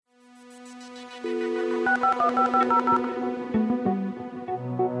Welcome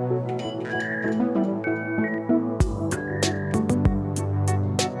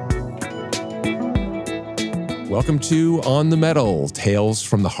to On the Metal, Tales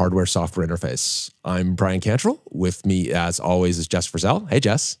from the Hardware Software Interface. I'm Brian Cantrell. With me, as always, is Jess Frizzell. Hey,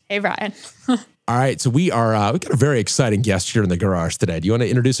 Jess. Hey, Brian. All right, so we got a very exciting guest here in the garage today. Do you want to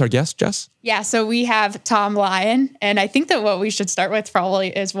introduce our guest, Jess? Yeah, so we have Tom Lyon, and I think that what we should start with probably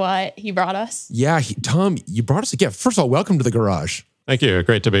is what he brought us. Yeah, Tom, you brought us a gift. First of all, welcome to the garage. Thank you.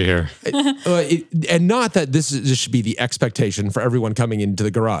 Great to be here. And not that this should be the expectation for everyone coming into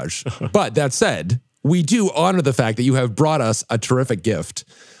the garage. But that said, we do honor the fact that you have brought us a terrific gift.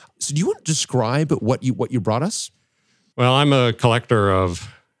 So do you want to describe what you brought us? Well, I'm a collector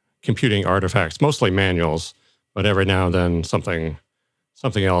of computing artifacts, mostly manuals, but every now and then something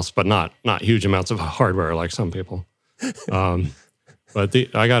else, but not huge amounts of hardware like some people. But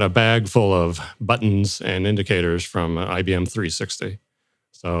I got a bag full of buttons and indicators from IBM 360.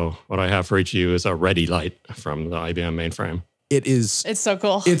 So what I have for each of you is a Ready light from the IBM mainframe. It's so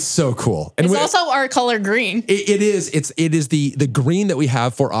cool. It's so cool. And it's also our color green. It is the green that we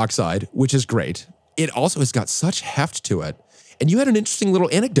have for Oxide, which is great. It also has got such heft to it. And you had an interesting little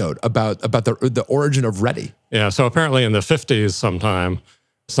anecdote about the origin of Ready. Yeah, so apparently in the 50s sometime,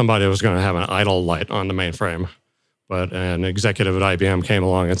 somebody was going to have an idle light on the mainframe. But an executive at IBM came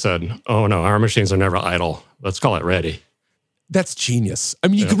along and said, oh no, our machines are never idle. Let's call it Ready. That's genius. I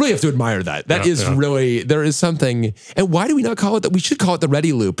mean, you really have to admire that. That is really, there is something. And why do we not call it that? We should call it the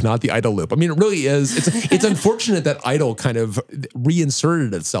Ready loop, not the idle loop. I mean, it really is. It's unfortunate that idle kind of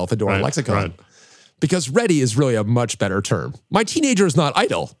reinserted itself into our lexicon. Right. Because ready is really a much better term. My teenager is not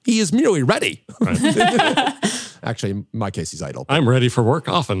idle. He is merely ready. Right. Actually, in my case, he's idle. I'm ready for work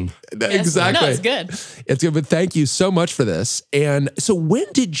often. Yes. Exactly. No, it's good. It's good, but thank you so much for this. And so when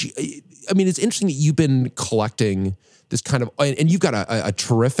did you, I mean, it's interesting that you've been collecting this kind of, and you've got a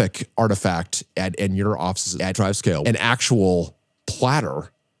terrific artifact in your offices at DriveScale, an actual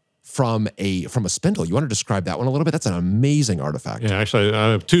platter from a spindle. You want to describe that one a little bit? That's an amazing artifact. Yeah, actually,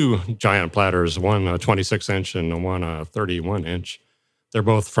 I have two giant platters, one a 26-inch and one a 31-inch. They're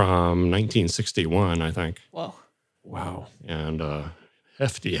both from 1961, I think. Whoa. Wow. And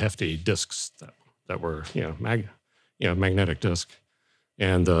hefty discs that were, magnetic disc.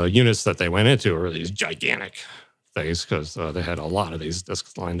 And the units that they went into were these gigantic things because they had a lot of these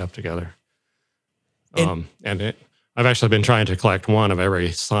discs lined up together. I've actually been trying to collect one of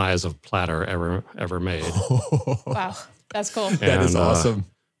every size of platter ever made. Wow, that's cool. That is awesome.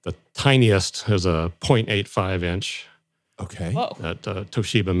 The tiniest is a 0.85 inch. Okay. Whoa. That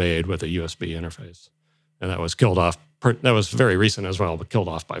Toshiba made with a USB interface. And that was killed off. That was very recent as well, but killed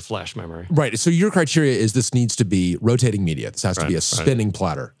off by flash memory. Right. So your criteria is this needs to be rotating media. This has to be a spinning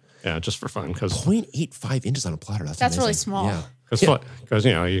platter. Yeah, just for fun. 0.85 inches on a platter. That's amazing. Really small. Yeah. Because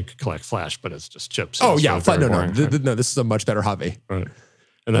you could collect flash, but it's just chips. Oh, yeah. So No, this is a much better hobby. Right.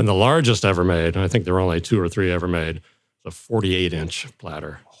 And then the largest ever made, and I think there were only 2 or 3 ever made, is a 48-inch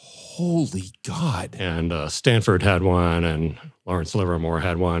platter. Holy God. And Stanford had one, and Lawrence Livermore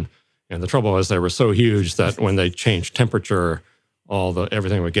had one. And the trouble was they were so huge that when they changed temperature,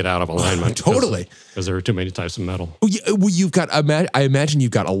 everything would get out of alignment. Totally. Because there were too many types of metal. Well, you've got, I imagine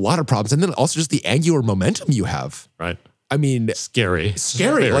you've got a lot of problems. And then also just the angular momentum you have. Right. I mean, scary.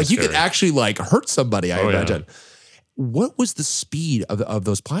 Like you could actually hurt somebody, I imagine. Yeah. What was the speed of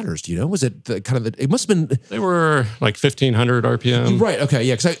those platters? Do you know? Was it it must have been. They were like 1,500 RPM. Right. Okay.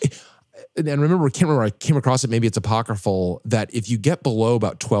 Yeah. I can't remember, I came across it, maybe it's apocryphal, that if you get below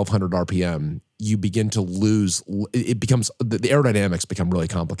about 1,200 RPM, you begin to lose, it becomes, the aerodynamics become really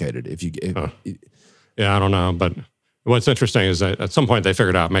complicated. Yeah, I don't know. But what's interesting is that at some point they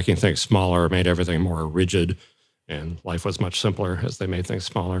figured out making things smaller made everything more rigid, and life was much simpler as they made things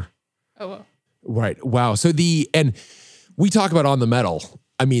smaller. Oh, wow. Right. Wow. So and we talk about On the Metal.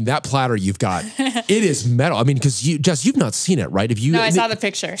 I mean, that platter you've got, it is metal. I mean, because you've not seen it, right? No, I saw the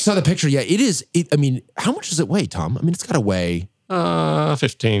picture. Saw the picture. Yeah, it is. I mean, how much does it weigh, Tom? I mean, it's got to weigh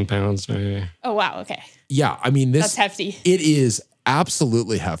 15 pounds, maybe. Oh, wow. Okay. Yeah. I mean, that's hefty. It is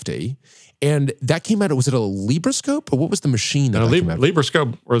absolutely hefty. And that came out, was it a Librascope or what was the machine that came out?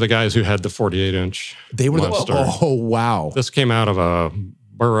 Librascope were the guys who had the 48-inch They were monster. Oh, wow. This came out of a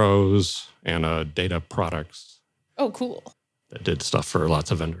Burroughs and a Data Products. Oh, cool. That did stuff for lots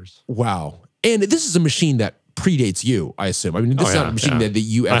of vendors. Wow. And this is a machine that predates you, I assume. I mean, this is not a machine that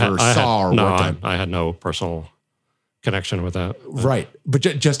you ever saw or worked on. I had no personal connection with that. Right. But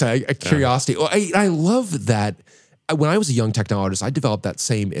just a curiosity. Well, I love that. when I was a young technologist, I developed that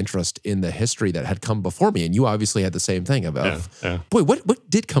same interest in the history that had come before me. And you obviously had the same thing boy, what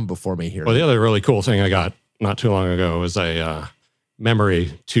did come before me here? Well, the other really cool thing I got not too long ago was a memory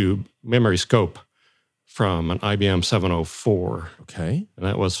scope from an IBM 704. Okay. And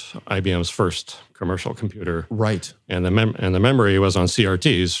that was IBM's first commercial computer. Right. And the memory was on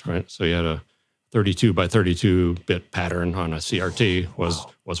CRTs, right? So you had a 32 by 32 bit pattern on a CRT was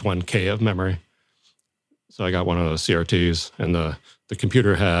 1K of memory. So I got one of those CRTs, and the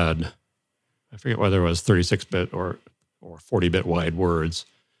computer had, I forget whether it was 36-bit or 40-bit wide words.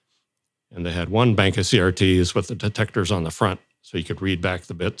 And they had one bank of CRTs with the detectors on the front, so you could read back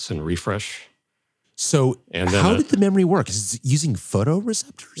the bits and refresh. So how did the memory work? Is it using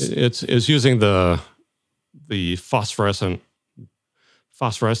photoreceptors? It's using the phosphorescence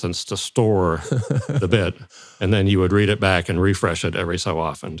to store the bit, and then you would read it back and refresh it every so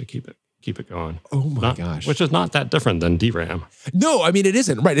often to keep it going. Oh my gosh. Which is not that different than DRAM. No, I mean, it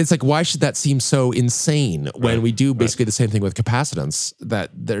isn't. Right. It's like, why should that seem so insane when we do basically the same thing with capacitance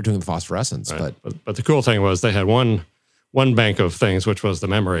that they're doing with phosphorescence? Right. But the cool thing was they had one bank of things, which was the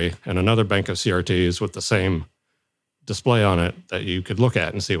memory, and another bank of CRTs with the same display on it that you could look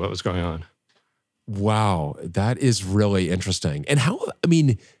at and see what was going on. Wow, that is really interesting. And how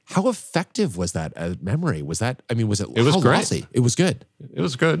effective was that memory? Was it great. Lossy? It was good. It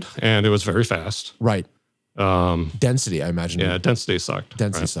was good, and it was very fast. Right. Density, I imagine. Yeah, density sucked.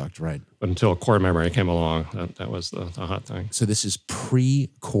 Sucked, right. But until core memory came along, that was the hot thing. So this is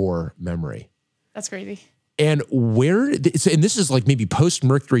pre-core memory. That's crazy. And this is like maybe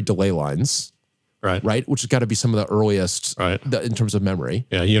post-Mercury delay lines. Right. Which has got to be some of the earliest in terms of memory.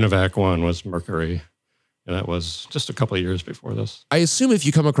 Yeah, UNIVAC 1 was Mercury. And that was just a couple of years before this. I assume if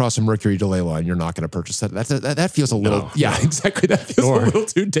you come across a Mercury delay line, you're not going to purchase that. That feels a little, exactly. That feels a little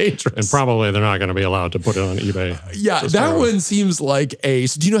too dangerous. And probably they're not going to be allowed to put it on eBay. Yeah, that one seems like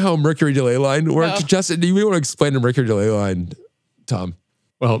so do you know how a Mercury delay line works? No. Justin, do you want to explain a Mercury delay line, Tom?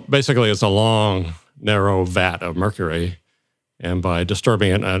 Well, basically it's a long, narrow vat of mercury. And by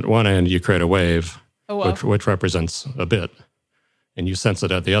disturbing it at one end, you create a wave, which represents a bit. And you sense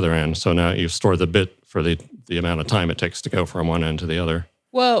it at the other end. So now you've stored the bit for the amount of time it takes to go from one end to the other.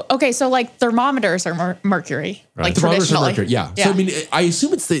 Whoa. Okay. So like thermometers are mercury. Right. Like thermometers are mercury. Yeah. Yeah. So I mean, I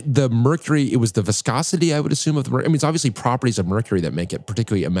assume it's the mercury. It was the viscosity, I would assume, of the mercury. I mean, it's obviously properties of mercury that make it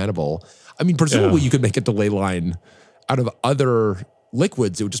particularly amenable. I mean, presumably you could make a delay line out of other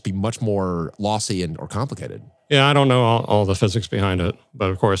liquids. It would just be much more lossy or complicated. Yeah, I don't know all the physics behind it, but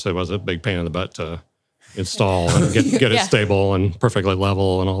of course it was a big pain in the butt to install and get it stable and perfectly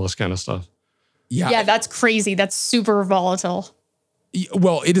level and all this kind of stuff. Yeah, that's crazy. That's super volatile.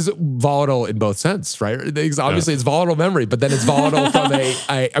 Well, it is volatile in both sense, right? Obviously, it's volatile memory, but then it's volatile from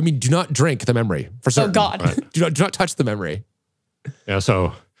I mean, do not drink the memory for certain. Oh God! Right. Do not touch the memory. Yeah.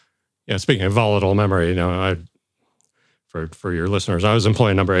 So, speaking of volatile memory, for your listeners, I was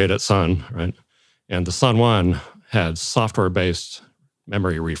employee number 8 at Sun, right? And the Sun 1 had software-based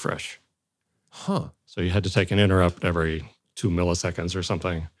memory refresh. Huh. So you had to take an interrupt every 2 milliseconds or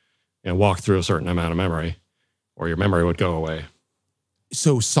something and walk through a certain amount of memory, or your memory would go away.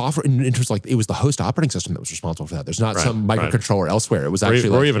 So software, in terms of it was the host operating system that was responsible for that. There's not some microcontroller elsewhere. It was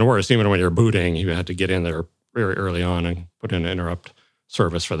actually or even worse, even when you're booting, you had to get in there very early on and put in an interrupt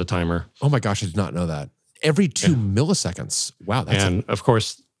service for the timer. Oh my gosh, I did not know that. Every 2 milliseconds. Wow. Of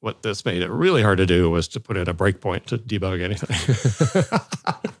course, what this made it really hard to do was to put in a breakpoint to debug anything.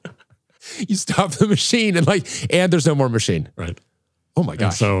 You stop the machine and there's no more machine. Right. Oh my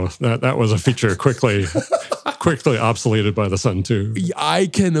gosh. And so that was a feature quickly obsoleted by the Sun 2. I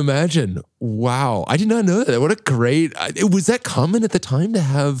can imagine. Wow. I did not know that. What a great, was that common at the time to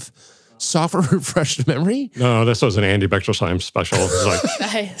have software refreshed memory? No, this was an Andy Bechtolsheim special. It was like,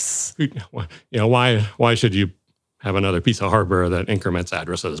 nice. Why should you have another piece of hardware that increments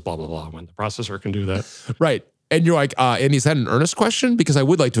addresses, blah, blah, blah, when the processor can do that? Right. And you're like, Andy, is that an earnest question? Because I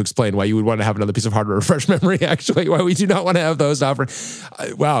would like to explain why you would want to have another piece of hardware refresh memory, actually, why we do not want to have those offer.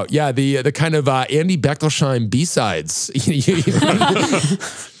 Wow. Yeah. The kind of Andy Bechtolsheim B-sides.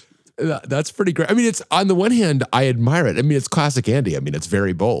 That's pretty great. I mean, it's on the one hand, I admire it. I mean, it's classic Andy. I mean, it's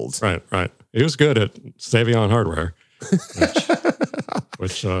very bold. Right. He was good at saving on hardware,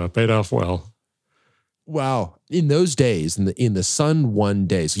 which paid off well. Wow. In those days, in the Sun 1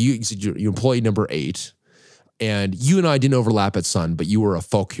 days, so you're employee number 8. And you and I didn't overlap at Sun, but you were a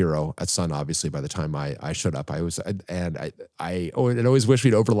folk hero at Sun, obviously, by the time I showed up. I always wish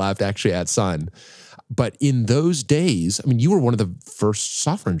we'd overlapped actually at Sun. But in those days, I mean, you were one of the first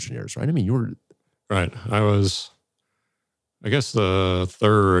software engineers, right? I mean, you were... Right. I was, I guess, the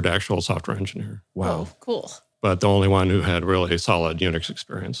third actual software engineer. Wow. Oh, cool. but the only one who had really solid Unix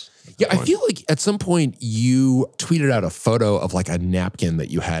experience. Yeah, I feel like at some point you tweeted out a photo of like a napkin that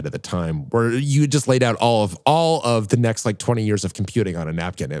you had at the time where you just laid out all of the next like 20 years of computing on a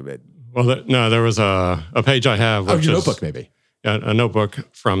napkin. Well, no, there was a page I have. Which your notebook maybe. A notebook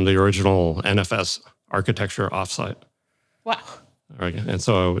from the original NFS architecture offsite. Wow. And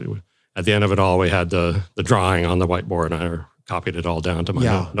so at the end of it all, we had the drawing on the whiteboard, and I copied it all down to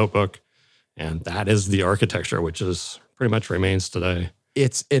my notebook. And that is the architecture, which is pretty much remains today.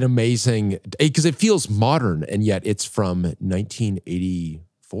 It's an amazing, because it feels modern, and yet it's from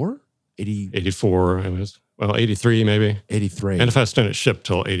 1984? 84, it was, 83 maybe. 83. NFS didn't ship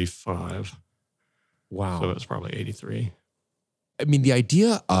till 85. Wow. So it was probably 83. I mean, the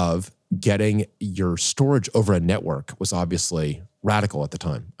idea of getting your storage over a network was obviously radical at the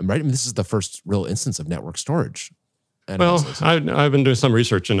time, right? I mean, this is the first real instance of network storage. Well, I've been doing some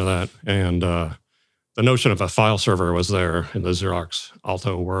research into that, and the notion of a file server was there in the Xerox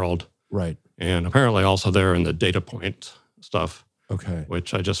Alto world. Right. And apparently also there in the DataPoint stuff. Okay.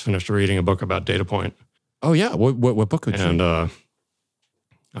 Which I just finished reading a book about DataPoint. Oh, yeah. What book would you read? And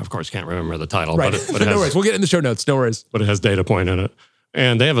of course, can't remember the title. Right. But it has, no worries. We'll get in the show notes. No worries. But it has DataPoint in it.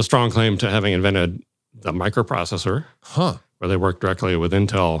 And they have a strong claim to having invented the microprocessor. Huh. Where they work directly with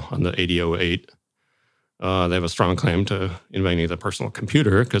Intel on the 8008. They have a strong claim to inventing the personal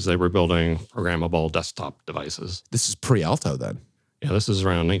computer because they were building programmable desktop devices. This is pre-Alto then? Yeah, this is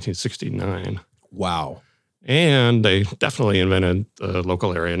around 1969. Wow. And they definitely invented the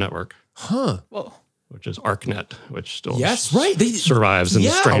local area network. Huh. Whoa. Which is ArcNet, which still survives in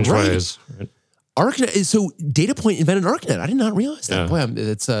strange ways. Right? ArcNet. So DataPoint invented ArcNet. I did not realize that. Boy,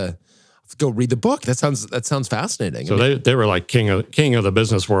 it's let's go read the book. That sounds fascinating. So they were like king of the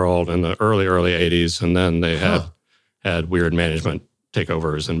business world in the early 80s, and then they had weird management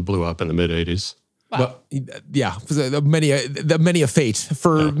takeovers and blew up in the mid 80s. Wow. Well, yeah, many a fate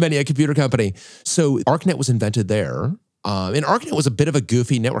for many a computer company. So ArcNet was invented there. And ArcNet was a bit of a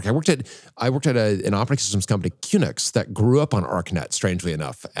goofy network. I worked at an operating systems company, QNX, that grew up on ArcNet, strangely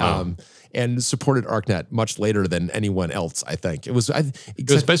enough, and supported ArcNet much later than anyone else, I think. It was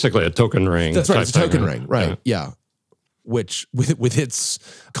basically a token ring. That's right, it's a token ring, right, yeah. Which, with its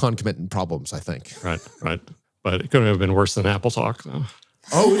concomitant problems, I think. Right. But it couldn't have been worse than AppleTalk, though.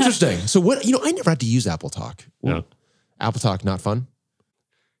 Oh, interesting. So what, I never had to use AppleTalk. Yeah. AppleTalk, not fun?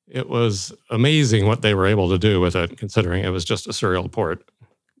 It was amazing what they were able to do with it, considering it was just a serial port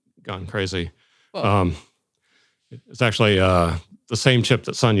gone crazy. It's actually the same chip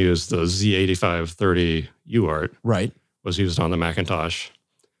that Sun used, the Z8530 UART, right, was used on the Macintosh.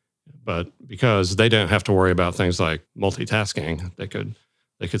 But because they didn't have to worry about things like multitasking, they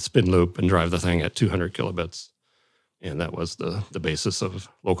could spin loop and drive the thing at 200 kilobits. And that was the basis of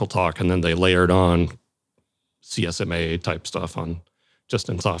local talk. And then they layered on CSMA type stuff on just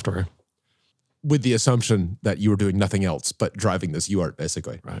in software. With the assumption that you were doing nothing else but driving this UART,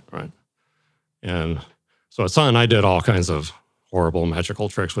 basically. Right. And so at Sun, I did all kinds of horrible magical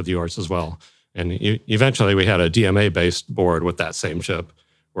tricks with UARTs as well. And eventually we had a DMA-based board with that same chip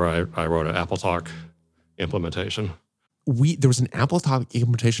where I wrote an AppleTalk implementation. There was an AppleTalk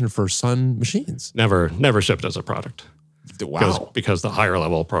implementation for Sun machines. Never shipped as a product. Wow. Because the higher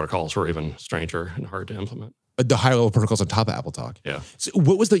level protocols were even stranger and hard to implement. The higher level protocols on top of AppleTalk. Yeah. So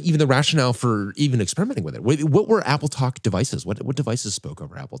what was even the rationale for even experimenting with it? What were AppleTalk devices? What devices spoke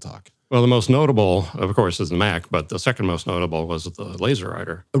over AppleTalk? Well, the most notable, of course, is the Mac, but the second most notable was the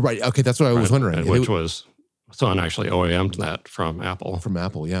LaserWriter. Right. Okay, that's what I was wondering. Which was Sun actually OEM'd that from Apple. From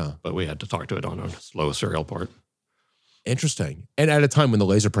Apple, yeah. But we had to talk to it on a slow serial port. Interesting. And at a time when the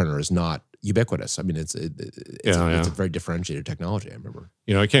laser printer is not ubiquitous. I mean, it's a very differentiated technology, I remember.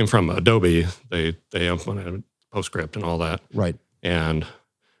 It came from Adobe. They implemented PostScript and all that. Right. And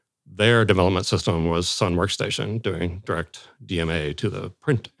their development system was Sun Workstation doing direct DMA to the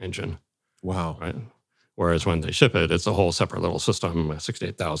print engine. Wow. Right. Whereas when they ship it, it's a whole separate little system,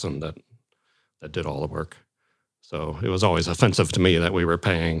 68,000 that did all the work. So it was always offensive to me that we were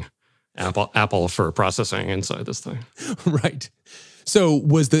paying Apple for processing inside this thing. Right. So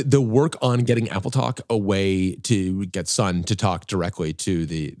was the work on getting AppleTalk a way to get Sun to talk directly to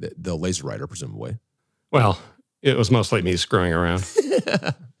the LaserWriter, presumably? Well, it was mostly me screwing around.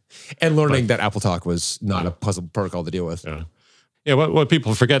 And learning that AppleTalk was not a puzzle protocol to deal with. Yeah. What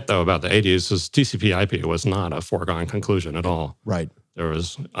people forget, though, about the 80s is TCP/IP was not a foregone conclusion at all. Right. There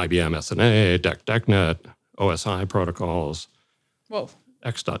was IBM SNA, DECnet, OSI protocols,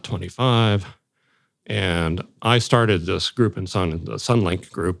 X.25. And I started this group in Sun, the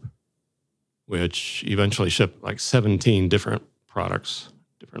Sunlink group, which eventually shipped like 17 different products,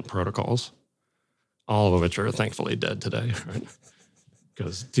 different protocols. all of which are thankfully dead today, right?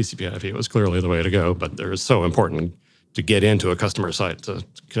 Because TCP/IP was clearly the way to go, but they're so important to get into a customer site to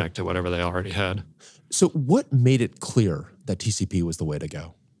connect to whatever they already had. So what made it clear that TCP was the way to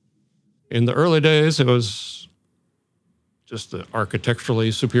go? In the early days, it was just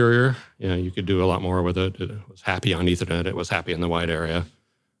architecturally superior. You could do a lot more with it. It was happy on Ethernet. It was happy in the wide area,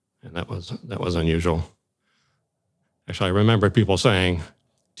 and that was unusual. Actually, I remember people saying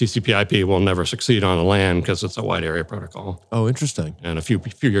TCP/IP will never succeed on a LAN because it's a wide area protocol. Oh, interesting. And a few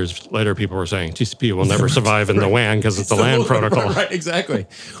years later, people were saying TCP will never survive in the WAN because it's a LAN protocol. Right, exactly.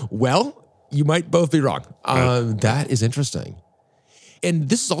 Well, you might both be wrong. That is interesting. And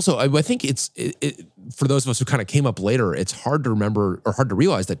this is also, I think it's for those of us who kind of came up later, it's hard to remember or hard to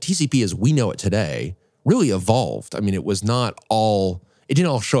realize that TCP as we know it today really evolved. I mean, it didn't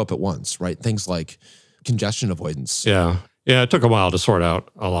all show up at once, right? Things like congestion avoidance. Yeah. Yeah, it took a while to sort out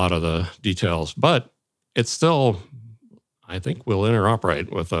a lot of the details, but it's still, I think, will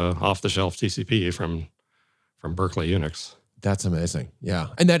interoperate with off-the-shelf TCP from Berkeley Unix. That's amazing. Yeah.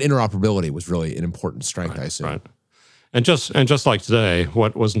 And that interoperability was really an important strength, I assume. Right. And just like today,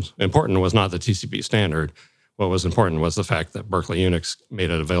 what was important was not the TCP standard. What was important was the fact that Berkeley Unix made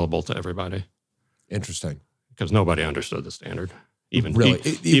it available to everybody. Interesting. Because nobody understood the standard, even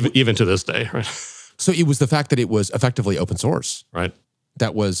to this day, right? So it was the fact that it was effectively open source. Right.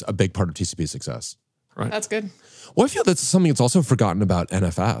 That was a big part of TCP's success. Right. That's good. Well, I feel that's something that's also forgotten about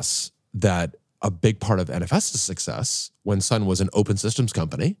NFS, that a big part of NFS's success when Sun was an open systems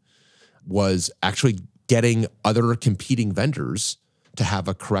company was actually getting other competing vendors to have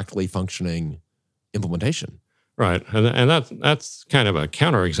a correctly functioning implementation. Right. And that's kind of a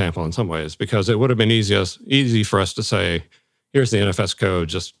counterexample in some ways, because it would have been easy for us to say, here's the NFS code,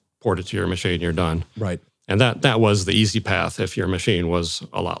 just port it to your machine, you're done. Right. And that was the easy path if your machine was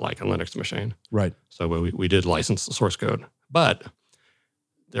a lot like a Linux machine. Right. So we did license the source code. But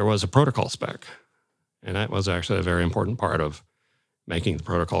there was a protocol spec, and that was actually a very important part of making the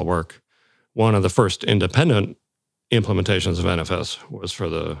protocol work. One of the first independent implementations of NFS was for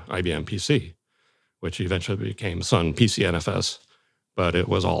the IBM PC, which eventually became Sun PC NFS, but it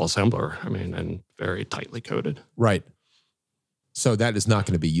was all assembler, and very tightly coded. Right. So that is not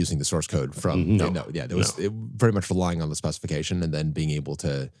going to be using the source code from there was very much relying on the specification and then being able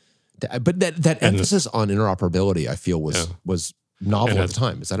to but that emphasis on interoperability, I feel was novel at the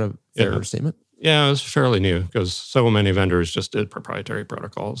time. Is that a fair statement? Yeah, it was fairly new because so many vendors just did proprietary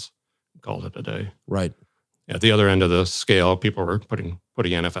protocols, called it a day. Right. At the other end of the scale, people were putting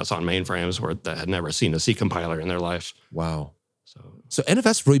NFS on mainframes that had never seen a C compiler in their life. Wow. So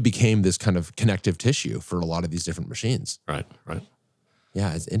NFS really became this kind of connective tissue for a lot of these different machines. Right.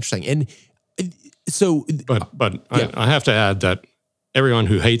 Yeah, it's interesting. And so... But I have to add that everyone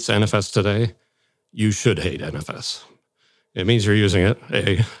who hates NFS today, you should hate NFS. It means you're using it,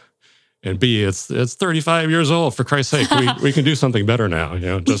 A. And B, it's 35 years old, for Christ's sake. We can do something better now.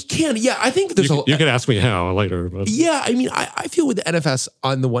 We can. Yeah, I think there's you can ask me how later. But. Yeah, I feel with NFS,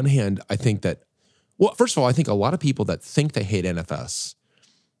 on the one hand, I think that, well, first of all, I think a lot of people that think they hate NFS,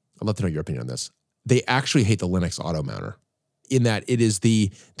 I'd love to know your opinion on this, they actually hate the Linux auto mounter, in that it is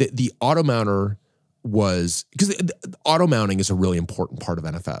the auto mounter was, because auto mounting is a really important part of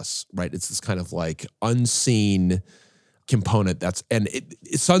NFS, right? It's this kind of like unseen component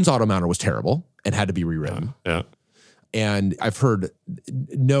Sun's auto mounter was terrible and had to be rewritten. Yeah. And I've heard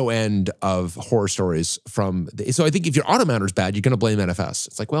no end of horror stories so I think if your auto mounter is bad, you're going to blame NFS.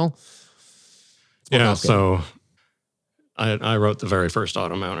 It's like, well, yeah. So I wrote the very first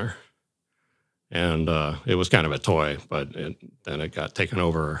auto mounter, and it was kind of a toy, but then it got taken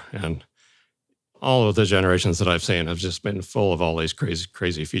over, and all of the generations that I've seen have just been full of all these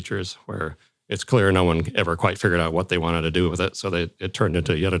crazy features where it's clear no one ever quite figured out what they wanted to do with it. So it turned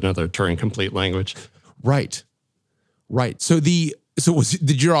into yet another Turing-complete language. Right. So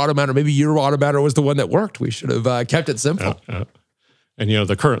did your auto mounter, maybe your auto mounter was the one that worked. We should have kept it simple. And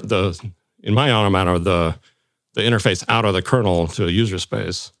in my auto mounter, the interface out of the kernel to a user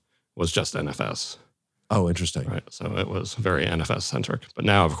space was just NFS. Oh, interesting. Right. So it was very NFS centric. But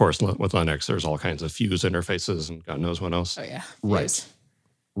now, of course, with Linux, there's all kinds of fuse interfaces and God knows what else. Oh yeah.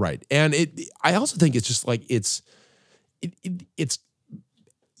 Right. And I also think it's just like it's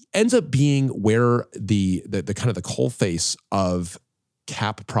ends up being where the kind of the coalface of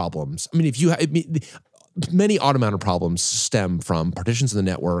CAP problems. Many auto mounter problems stem from partitions in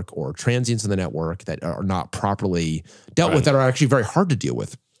the network or transients in the network that are not properly dealt with, that are actually very hard to deal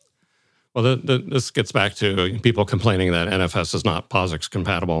with. Well, this gets back to people complaining that NFS is not POSIX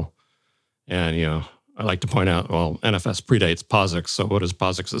compatible. And, I like to point out, well, NFS predates POSIX, so what is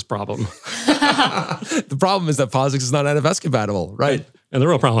POSIX's problem? The problem is that POSIX is not NFS compatible, right? And the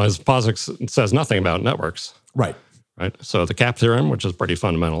real problem is POSIX says nothing about networks. Right. Right. So the CAP theorem, which is pretty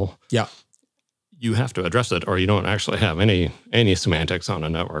fundamental, Yeah. you have to address it or you don't actually have any semantics on a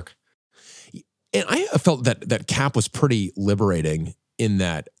network. And I felt that CAP was pretty liberating in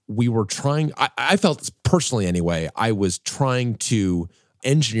that we were trying, I felt personally anyway, I was trying to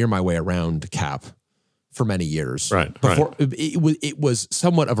engineer my way around CAP for many years. Right. Before it was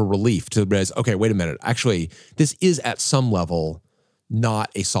somewhat of a relief to realize, okay, wait a minute. Actually, this is at some level not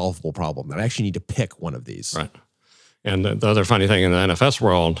a solvable problem. That I actually need to pick one of these. Right. And the other funny thing in the NFS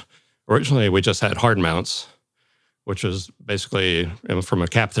world, originally we just had hard mounts, which is basically from a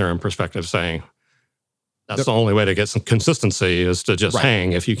CAP theorem perspective saying that's the only way to get some consistency is to just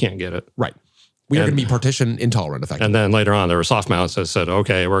hang if you can't get it. Right. We are going to be partition intolerant, effectively. And then later on, there were soft mounts that said,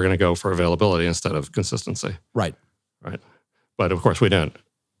 okay, we're going to go for availability instead of consistency. Right. Right. But of course, we didn't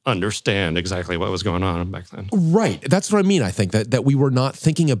understand exactly what was going on back then. Right. That's what I mean. I think that we were not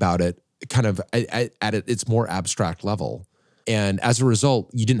thinking about it kind of at its more abstract level. And as a result,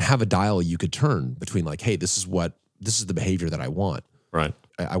 you didn't have a dial you could turn between like, hey, this is the behavior that I want. Right.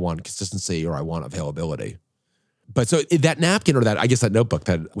 I want consistency or I want availability. But so that napkin or that notebook,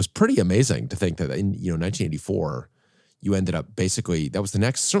 that was pretty amazing to think that in 1984, you ended up basically, that was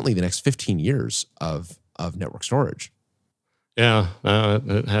certainly the next 15 years of network storage. Yeah,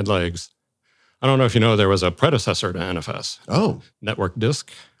 it had legs. I don't know if you know, there was a predecessor to NFS. Oh. Network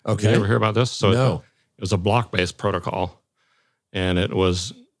disk. Okay. Did you ever hear about this? So no. It was a block-based protocol, and it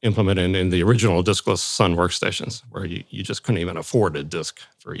was implemented in the original diskless Sun workstations, where you just couldn't even afford a disk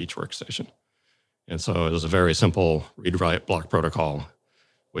for each workstation. And so it was a very simple read-write block protocol,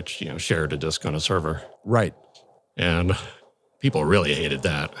 which shared a disk on a server. Right. And people really hated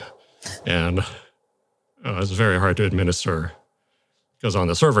that. And it was very hard to administer because on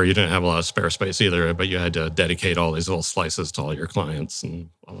the server, you didn't have a lot of spare space either, but you had to dedicate all these little slices to all your clients. And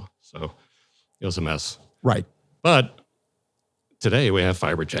so it was a mess. Right. But today we have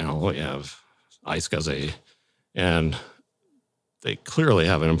Fibre Channel, we have iSCSI, and they clearly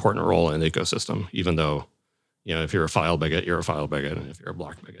have an important role in the ecosystem, even though, if you're a file bigot, you're a file bigot, and if you're a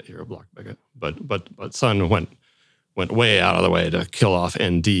block bigot, you're a block bigot. But Sun went way out of the way to kill off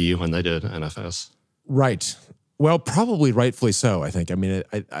ND when they did NFS. Right. Well, probably rightfully so, I think. I mean,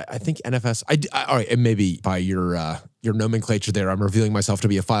 I think NFS, all right, and maybe by your nomenclature there, I'm revealing myself to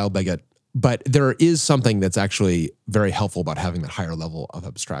be a file bigot, but there is something that's actually very helpful about having that higher level of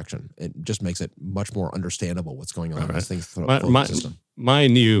abstraction. It just makes it much more understandable what's going on. Right. Things my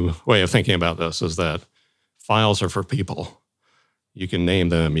new way of thinking about this is that files are for people. You can name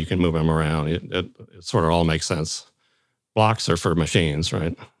them, you can move them around. It sort of all makes sense. Blocks are for machines,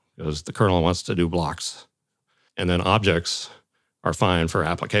 right? Because the kernel wants to do blocks. And then objects are fine for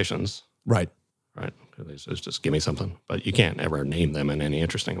applications. Right. Right. It's just give me something. But you can't ever name them in any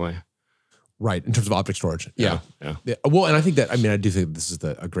interesting way. Right, in terms of object storage. Yeah. Well, and I think that, I do think this is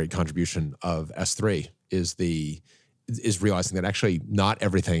a great contribution of S3 is realizing that actually not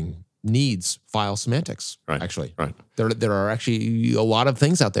everything needs file semantics. Right. Actually. Right. There are actually a lot of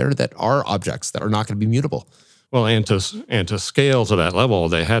things out there that are objects that are not going to be mutable. Well, and to scale to that level,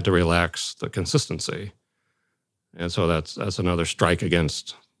 they had to relax the consistency. And so that's another strike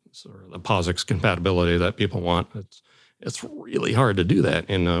against sort of the POSIX compatibility that people want. It's really hard to do that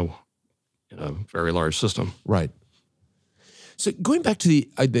in a very large system. Right. So going back to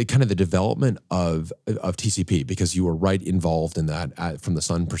the kind of the development of TCP, because you were right involved in that from the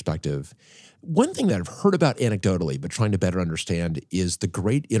Sun perspective, one thing that I've heard about anecdotally, but trying to better understand, is the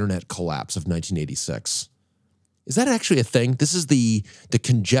great internet collapse of 1986. Is that actually a thing? This is the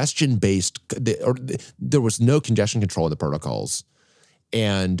congestion-based, there was no congestion control in the protocols,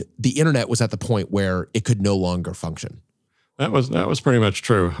 and the internet was at the point where it could no longer function. That was pretty much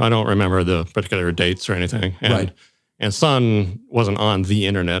true. I don't remember the particular dates or anything. Right. And Sun wasn't on the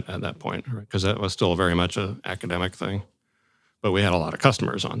internet at that point, because that was still very much an academic thing. But we had a lot of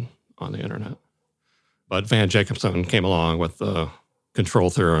customers on the internet. But Van Jacobson came along with the control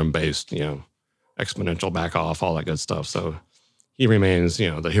theorem-based, exponential back off, all that good stuff. So he remains,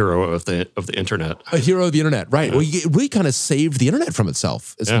 the hero of the internet. A hero of the internet, right? Yeah. Well, it really kind of saved the internet from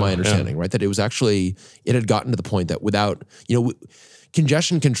itself, is my understanding, right? That it had gotten to the point that without,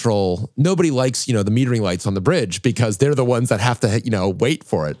 congestion control, nobody likes, the metering lights on the bridge because they're the ones that have to, wait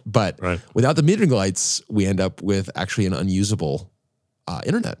for it. But without the metering lights, we end up with actually an unusable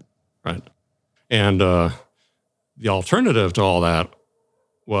internet. Right. And the alternative to all that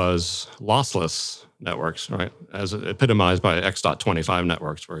was lossless networks, right? As epitomized by X.25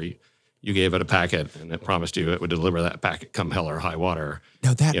 networks, where you gave it a packet and it promised you it would deliver that packet come hell or high water,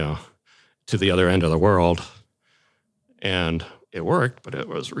 Now that to the other end of the world. And it worked, but it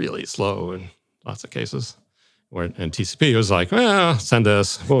was really slow in lots of cases. And TCP was like, well, send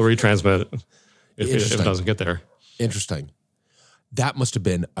this, we'll retransmit it if it doesn't get there. Interesting. That must have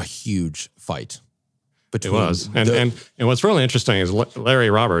been a huge fight. It was. And what's really interesting is Larry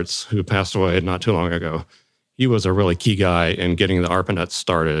Roberts, who passed away not too long ago, he was a really key guy in getting the ARPANET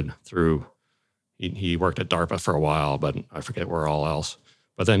started through, he worked at DARPA for a while, but I forget where all else.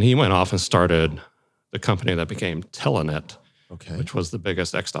 But then he went off and started the company that became Telenet, which was the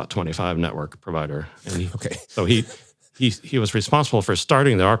biggest X.25 network provider. And so he was responsible for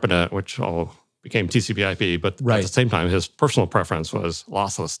starting the ARPANET, which all became TCP/IP, but at the same time, his personal preference was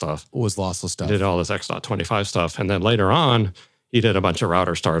lossless stuff. He did all this X.25 stuff. And then later on, he did a bunch of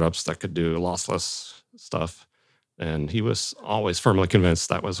router startups that could do lossless stuff. And he was always firmly convinced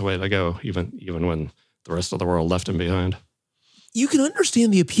that was the way to go, even when the rest of the world left him behind. You can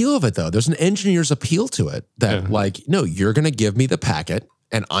understand the appeal of it, though. There's an engineer's appeal to it that, no, you're going to give me the packet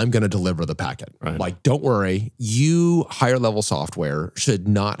and I'm going to deliver the packet. Right. Like, don't worry, you higher level software should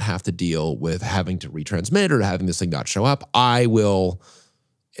not have to deal with having to retransmit or having this thing not show up. I will,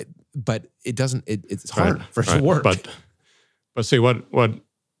 but it doesn't, it's hard for it to work. But see, what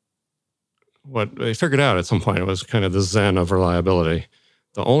they figured out at some point, it was kind of the zen of reliability.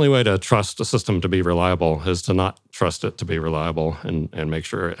 The only way to trust a system to be reliable is to not trust it to be reliable and make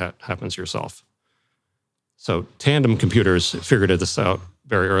sure it happens yourself. So tandem computers figured this out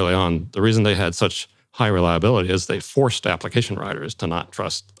very early on. The reason they had such high reliability is they forced application writers to not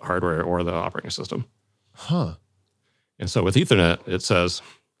trust the hardware or the operating system. Huh. And so with Ethernet, it says,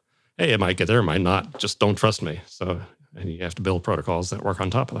 hey, it might get there, it might not, just don't trust me. And you have to build protocols that work on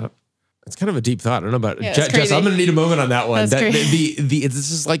top of that. It's kind of a deep thought. I don't know about Jess. I'm going to need a moment on that one.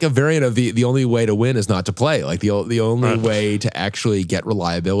 This is like a variant of the only way to win is not to play. Like the only way to actually get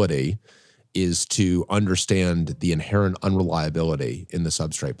reliability is to understand the inherent unreliability in the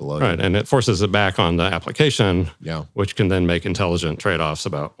substrate below. Right, and it forces it back on the application, which can then make intelligent trade-offs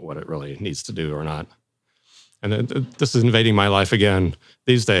about what it really needs to do or not. And this is invading my life again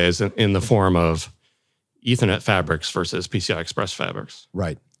these days in the form of Ethernet fabrics versus PCI Express fabrics.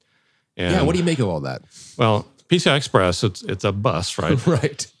 Right. And, what do you make of all that? Well, PCI Express, it's a bus, right?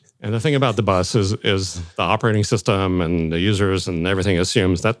 Right. And the thing about the bus is the operating system and the users and everything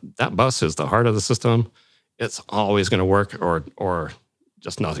assumes that bus is the heart of the system. It's always going to work or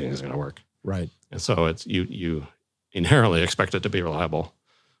just nothing is going to work. Right. And so it's you inherently expect it to be reliable.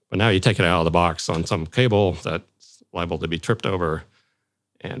 But now you take it out of the box on some cable that's liable to be tripped over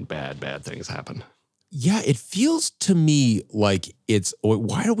and bad things happen. Yeah, it feels to me like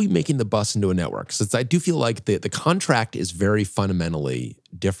why are we making the bus into a network? Since I do feel like the contract is very fundamentally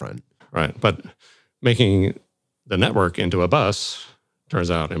different. Right, but making the network into a bus, turns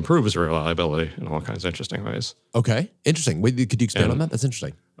out, improves reliability in all kinds of interesting ways. Okay, interesting. Wait, could you expand on that? That's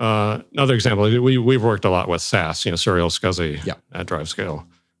interesting. Another example, we've worked a lot with SAS, serial SCSI at drive scale,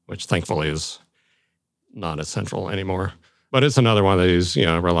 which thankfully is not as central anymore. But it's another one of these,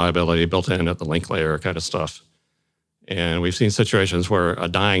 reliability built in at the link layer kind of stuff. And we've seen situations where a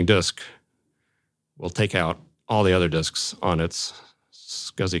dying disk will take out all the other disks on its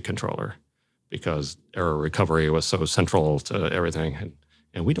SCSI controller because error recovery was so central to everything.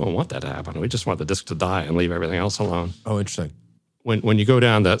 And we don't want that to happen. We just want the disk to die and leave everything else alone. Oh, interesting. When you go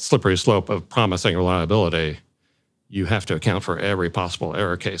down that slippery slope of promising reliability, you have to account for every possible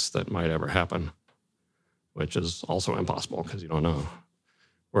error case that might ever happen, which is also impossible because you don't know.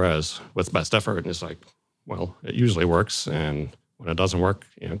 Whereas with best effort, it's like, well, it usually works. And when it doesn't work,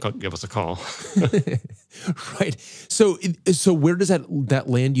 give us a call. Right. So where does that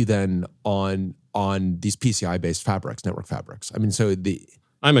land you then on these PCI-based fabrics, network fabrics? I mean,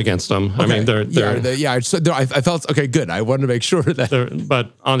 I'm against them. Okay. I mean, they're I felt, okay, good. I wanted to make sure that.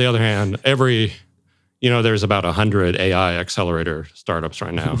 But on the other hand, there's about 100 AI accelerator startups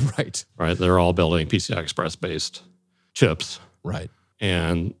right now. Right. Right. They're all building PCI Express based chips. Right.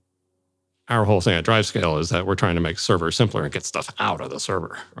 And our whole thing at DriveScale is that we're trying to make servers simpler and get stuff out of the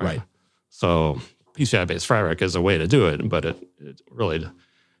server. Right. So PCI based fabric is a way to do it, but it really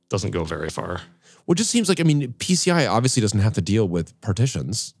doesn't go very far. Well, it just seems like, PCI obviously doesn't have to deal with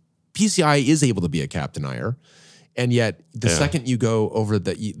partitions. PCI is able to be a cap denier. And yet, the second you go over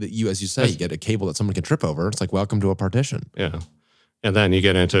as you say, you get a cable that someone can trip over, it's like, welcome to a partition. Yeah. And then you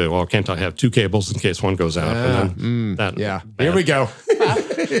get into, well, can't I have two cables in case one goes out? And then here we go.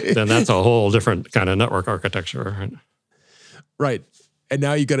 Then that's a whole different kind of network architecture. Right. And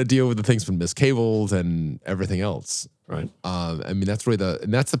now you got to deal with the things from miscabled and everything else. Right. I mean, that's really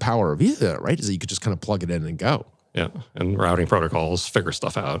that's the power of Ethernet, right? Is that you could just kind of plug it in and go. Yeah. And routing protocols figure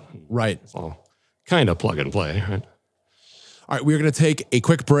stuff out. Right. It's all kind of plug and play, right? All right, we're going to take a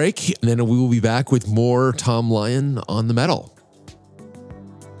quick break, and then we will be back with more Tom Lyon on the Metal.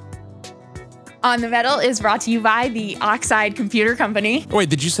 On the Metal is brought to you by the Oxide Computer Company.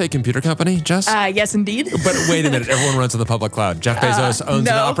 Wait, did you say computer company, Jess? Yes, indeed. But wait a minute, everyone runs on the public cloud. Jeff Bezos owns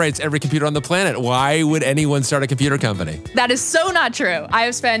and operates every computer on the planet. Why would anyone start a computer company? That is so not true. I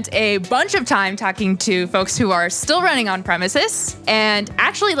have spent a bunch of time talking to folks who are still running on premises, and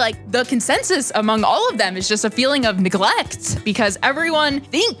actually, like, the consensus among all of them is just a feeling of neglect because everyone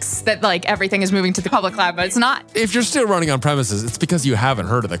thinks that, like, everything is moving to the public cloud, but it's not. If you're still running on premises, it's because you haven't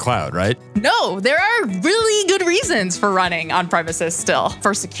heard of the cloud, right? No, there are really good reasons for running on premises still.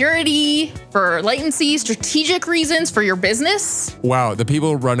 For security, for latency, strategic reasons for your business. Wow, the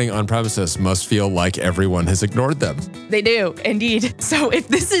people running on premises must feel like everyone has ignored them. They do, indeed. So if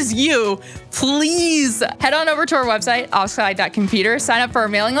this is you, please head on over to our website, oxide.computer, sign up for our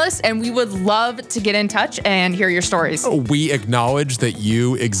mailing list, and we would love to get in touch and hear your stories. We acknowledge that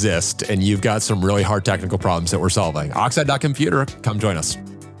you exist and you've got some really hard technical problems that we're solving. Oxide.computer, come join us.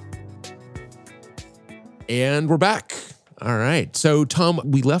 And we're back. All right. So, Tom,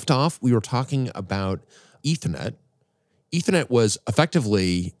 we left off, we were talking about Ethernet. Ethernet was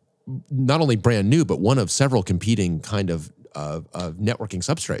effectively not only brand new, but one of several competing kind of networking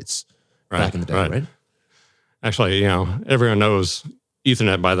substrates back in the day, right? Actually, everyone knows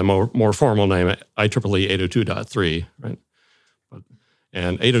Ethernet by the more formal name, IEEE 802.3, right?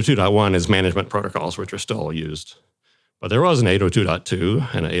 And 802.1 is management protocols, which are still used. But there was an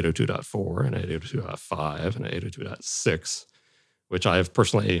 802.2 and an 802.4 and an 802.5 and an 802.6, which I have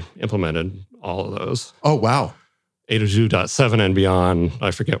personally implemented all of those. Oh, wow. 802.7 and beyond,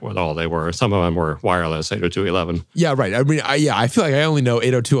 I forget what all they were. Some of them were wireless, 802.11. Yeah, right. I mean, I feel like I only know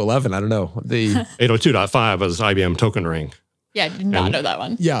 802.11. I don't know. The 802.5 was IBM Token Ring. Yeah, I did not know that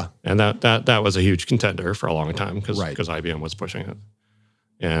one. Yeah. And that was a huge contender for a long time because Right. IBM was pushing it.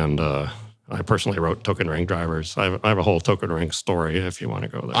 And I personally wrote Token Ring drivers. I have a whole Token Ring story if you want to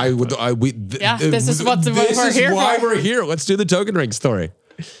go there. This is what we're here why for. we're here. Let's do the Token Ring story.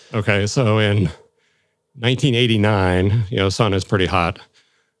 Okay, so in 1989, Sun is pretty hot.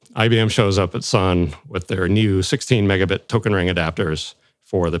 IBM shows up at Sun with their new 16 megabit Token Ring adapters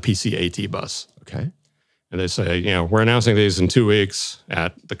for the PCAT bus. Okay. And they say, we're announcing these in 2 weeks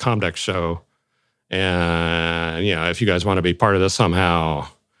at the Comdex show. And, if you guys want to be part of this somehow,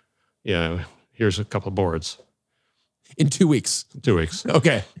 here's a couple of boards. In 2 weeks. 2 weeks.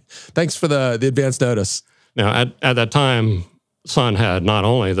 Okay. Thanks for the advance notice. Now, at that time, Sun had not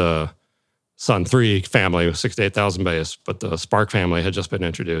only the Sun 3 family with 68,000 base, but the Spark family had just been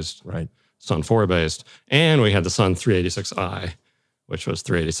introduced. Right. Sun 4 based. And we had the Sun 386i, which was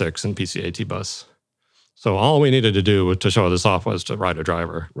 386 and PCAT bus. So all we needed to do to show this off was to write a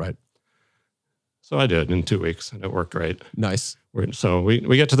driver. Right. So I did in 2 weeks, and it worked great. Nice. So we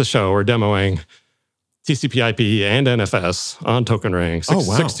get to the show. We're demoing TCP/IP and NFS on Token Ring,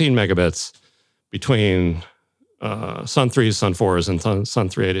 16 megabits between Sun 3s, Sun 4s, and Sun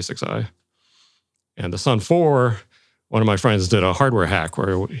 386i. And the Sun 4, one of my friends did a hardware hack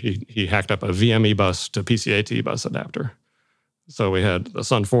where he hacked up a VME bus to PCAT bus adapter. So we had the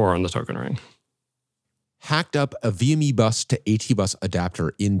Sun 4 on the Token Ring. Hacked up a VME bus to AT bus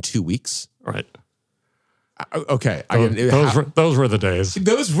adapter in 2 weeks. Right. Okay. Those were the days.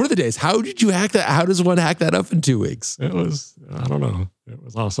 Those were the days. How did you hack that? How does one hack that up in 2 weeks? It was, I don't know. It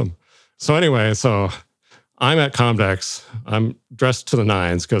was awesome. So anyway, I'm at Comdex. I'm dressed to the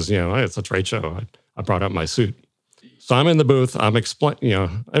nines because, it's a trade show. I brought up my suit. So I'm in the booth. I'm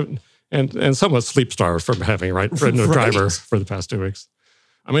explaining, and somewhat sleep starved from having written a driver for the past 2 weeks.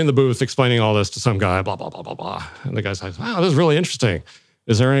 I'm in the booth explaining all this to some guy, blah, blah, blah, blah, blah. And the guy says, wow, this is really interesting.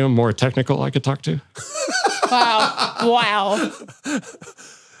 Is there anyone more technical I could talk to? Wow.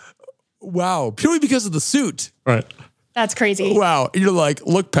 Wow. Purely because of the suit. Right. That's crazy. Wow. You're like,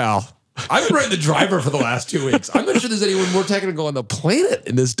 look, pal, I've been writing the driver for the last 2 weeks. I'm not sure there's anyone more technical on the planet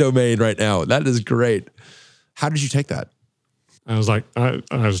in this domain right now. That is great. How did you take that? I was like, I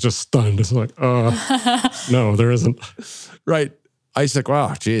was just stunned. It's like, no, there isn't. Right. I was like,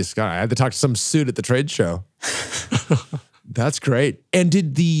 wow, geez, God, I had to talk to some suit at the trade show. That's great. And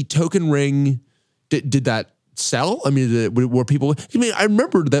did the Token Ring, did that sell? I mean, were people, I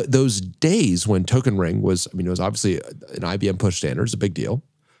remember those days when Token Ring was, it was obviously an IBM push standard. It's a big deal.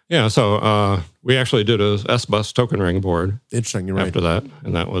 Yeah, so we actually did a S-Bus Token Ring board. Interesting, you're right. After that,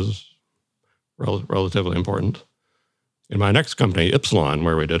 and that was relatively important. In my next company, Ipsilon,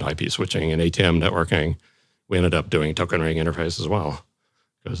 where we did IP switching and ATM networking, we ended up doing token ring interface as well,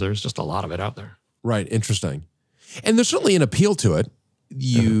 because there's just a lot of it out there. Right. Interesting. And there's certainly an appeal to it. Do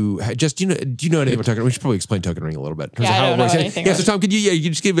you know anything about token? We should probably explain token ring a little bit. Yeah, I don't know anything. Yeah. So Tom, could you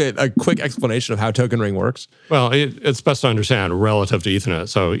just give it a quick explanation of how token ring works? Well, it's best to understand relative to Ethernet.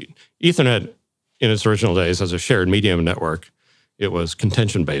 So Ethernet, in its original days as a shared medium network, it was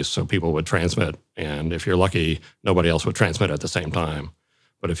contention-based, so people would transmit, and if you're lucky, nobody else would transmit at the same time.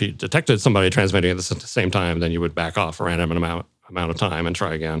 But if you detected somebody transmitting at the same time, then you would back off a random amount of time and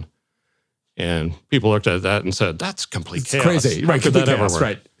try again. And people looked at that and said, that's complete chaos. Crazy. Right, could that ever work?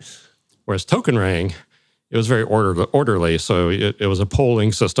 Right. Whereas token ring, it was very orderly. So it was a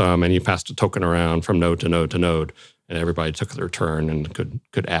polling system, and you passed a token around from node to node to node, and everybody took their turn and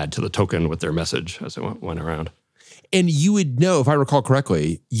could add to the token with their message as it went around. And you would know, if I recall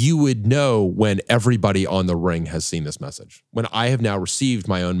correctly, you would know when everybody on the ring has seen this message. When I have now received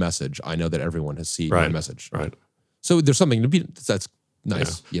my own message, I know that everyone has seen my message. Right. So there's something to be, that's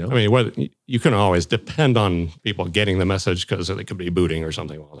nice. Yeah. You know? I mean, you can always depend on people getting the message because they could be booting or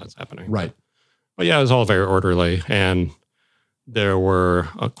something while that's happening. Right. But yeah, it was all very orderly. And there were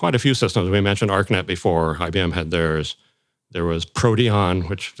quite a few systems. We mentioned ArcNet before. IBM had theirs. There was Proteon,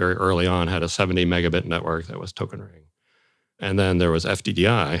 which very early on had a 70 megabit network that was token ring. And then there was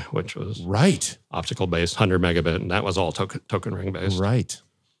FDDI, which was optical based, 100 megabit, and that was all token ring based. Right.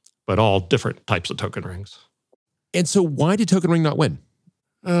 But all different types of token rings. And so why did token ring not win?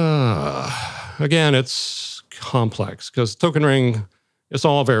 Again, it's complex because token ring, it's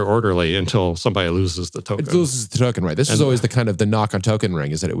all very orderly until somebody loses the token. It loses the token, right? This is always the knock on token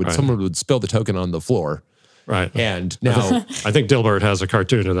ring, is that it would someone would spill the token on the floor. Right. And now I think Dilbert has a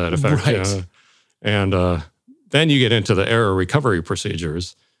cartoon to that effect. Right. Yeah. And then you get into the error recovery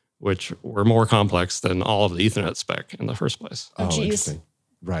procedures, which were more complex than all of the Ethernet spec in the first place. Oh, geez. Interesting.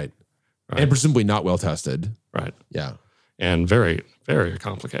 Right. And presumably not well tested. Right. Yeah. And very, very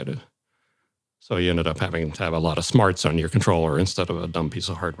complicated. So you ended up having to have a lot of smarts on your controller instead of a dumb piece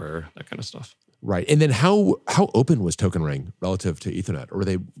of hardware, that kind of stuff. Right. And then how open was token ring relative to Ethernet? Or were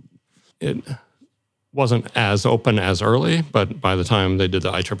they? It wasn't as open as early, but by the time they did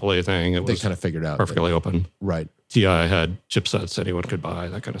the IEEE thing, They kind of figured out. perfectly open. Right. TI had chipsets anyone could buy,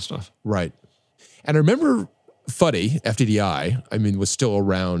 that kind of stuff. Right. And I remember FDDI, I mean, was still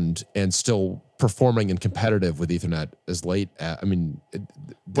around and still performing and competitive with Ethernet as late as,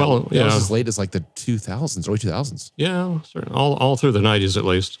 was as late as like the 2000s, early 2000s. Yeah, certainly. All through the 90s at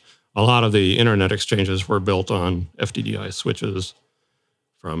least. A lot of the internet exchanges were built on FDDI switches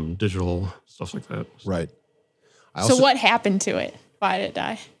from digital, stuff like that. Right. So what happened to it? Why did it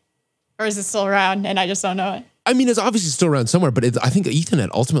die? Or is it still around and I just don't know it? I mean, it's obviously still around somewhere, but I think Ethernet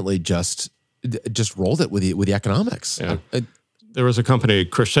ultimately just rolled it with the economics. Yeah. There was a company,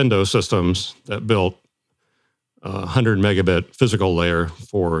 Crescendo Systems, that built a 100 megabit physical layer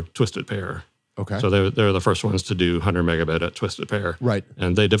for twisted pair. Okay. So they're the first ones to do 100 megabit at twisted pair. Right.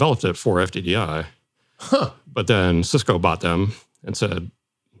 And they developed it for FDDI. Huh. But then Cisco bought them and said,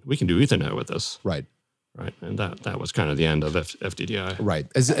 we can do Ethernet with this. Right. Right. And that was kind of the end of FDDI. Right.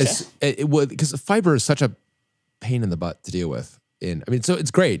 Because fiber is such a pain in the butt to deal with. So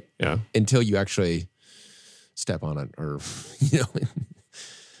it's great until you actually step on it or,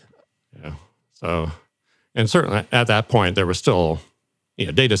 Yeah. So, and certainly at that point, there was still,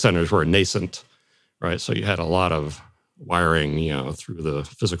 data centers were nascent, right? So you had a lot of wiring, through the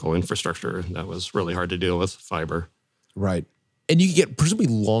physical infrastructure. That was really hard to deal with fiber. Right. And you get presumably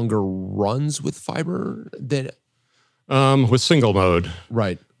longer runs with fiber than... with single mode.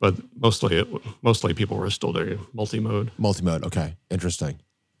 Right. But mostly people were still doing multi-mode. Multi-mode, okay. Interesting.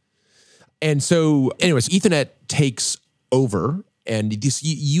 And so, anyways, Ethernet takes over, and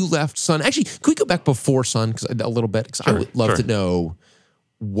you left Sun. Actually, can we go back before Sun a little bit? Because I would love to know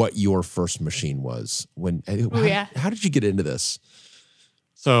what your first machine was. How did you get into this?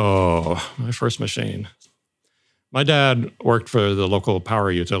 So, my first machine. My dad worked for the local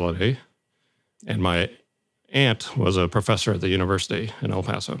power utility, and my aunt was a professor at the university in El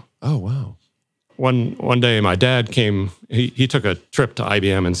Paso. Oh, wow. One day, my dad came, he took a trip to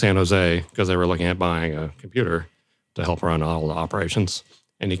IBM in San Jose because they were looking at buying a computer to help run all the operations.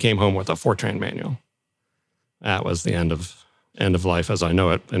 And he came home with a Fortran manual. That was the end of life as I know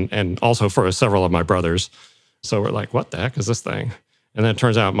it. And also for several of my brothers. So we're like, what the heck is this thing? And then it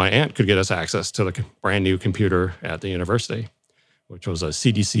turns out my aunt could get us access to the brand new computer at the university, which was a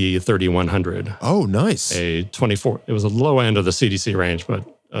CDC 3100. Oh, nice. It was a low end of the CDC range,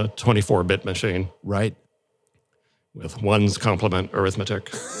 but a 24-bit machine. Right. With ones complement arithmetic.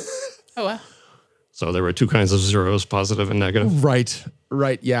 Oh, wow. So there were two kinds of zeros, positive and negative.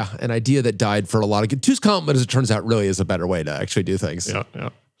 Right. Yeah. An idea that died for a lot of good. Two's complement, as it turns out, really is a better way to actually do things. Yeah.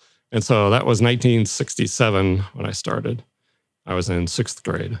 And so that was 1967 when I started. I was in 6th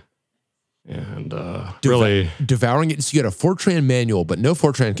grade. And really devouring it. So you had a Fortran manual, but no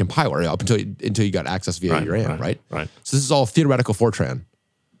Fortran compiler up until you got access via your RAM, right? Right. So this is all theoretical Fortran.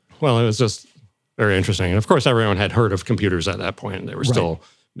 Well, it was just very interesting. And of course, everyone had heard of computers at that point. They were still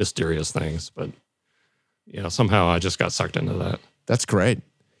mysterious things, but somehow I just got sucked into that. That's great.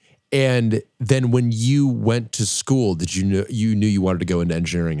 And then when you went to school, did you know you wanted to go into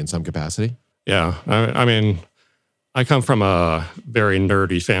engineering in some capacity? Yeah. I mean, I come from a very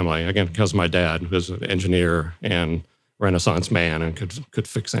nerdy family, again, because my dad was an engineer and Renaissance man and could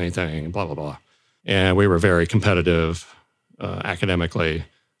fix anything and blah, blah, blah. And we were very competitive academically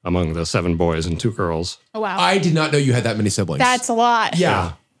among the 7 boys and 2 girls. Oh, wow. I did not know you had that many siblings. That's a lot.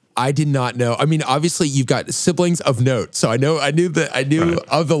 Yeah. I did not know. I mean, obviously you've got siblings of note. So I knew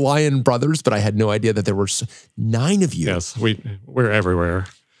of the Lyon brothers, but I had no idea that there were 9 of you. Yes, we're everywhere.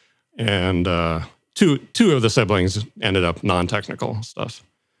 And two of the siblings ended up non-technical stuff.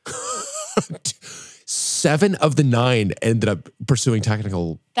 7 of the 9 ended up pursuing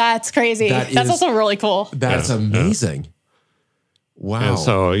technical. That's crazy. That's also really cool. That's amazing. Wow. And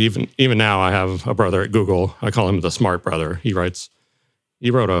so even now I have a brother at Google. I call him the smart brother. He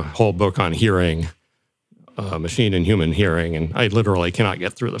wrote a whole book on hearing, machine and human hearing, and I literally cannot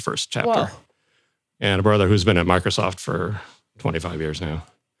get through the first chapter. Whoa. And a brother who's been at Microsoft for 25 years now.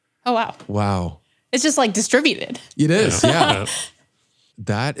 Oh, wow. Wow. It's just like distributed. It is, yeah.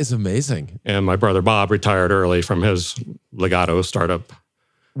 That is amazing. And my brother Bob retired early from his Legato startup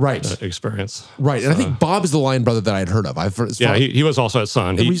experience. Right. And I think Bob is the Lyon brother that I had heard of. He was also at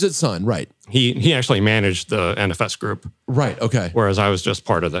Sun. He was at Sun, right. He actually managed the NFS group. Right, okay. Whereas I was just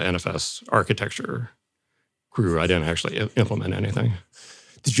part of the NFS architecture crew. I didn't actually implement anything.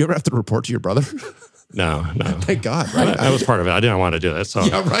 Did you ever have to report to your brother? No. Thank God, right? I was part of it. I didn't want to do it. So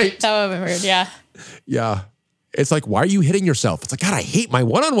yeah, right. That would be weird, yeah. Yeah. It's like, why are you hitting yourself? It's like, God, I hate my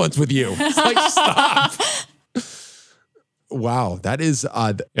one-on-ones with you. It's like, stop. Wow, that is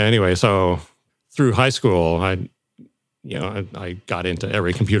odd. Anyway, so through high school, I got into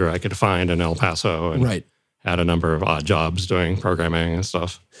every computer I could find in El Paso and had a number of odd jobs doing programming and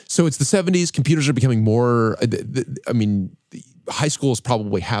stuff. So it's the 70s. Computers are becoming more, high schools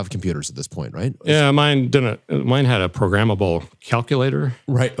probably have computers at this point, right? Yeah, mine didn't. Mine had a programmable calculator.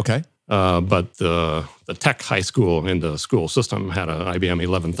 Right, okay. But the tech high school in the school system had an IBM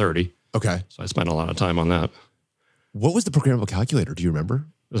 1130. Okay. So I spent a lot of time on that. What was the programmable calculator? Do you remember?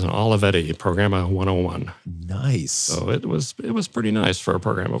 It was an Olivetti Programma 101. Nice. So it was pretty nice for a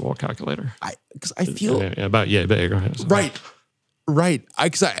programmable calculator. Because I feel about big. Right. I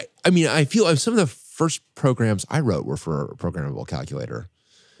feel some of the first programs I wrote were for a programmable calculator.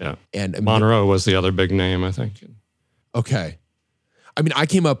 Yeah. And Monroe was the other big name, I think. Okay. I mean, I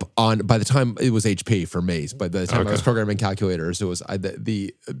came up on, by the time it was HP for me, by the time I was programming calculators, it was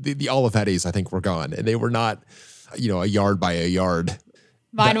the Olivettis, I think, were gone, and they were not, a yard by a yard.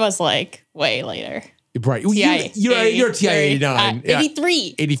 Mine was like way later. Right. You're TI 89.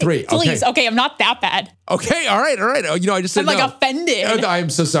 83. 83. Please. Okay, I'm not that bad. Okay. All right. I just said I'm offended. I'm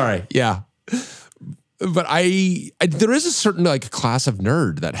so sorry. Yeah. But there is a certain class of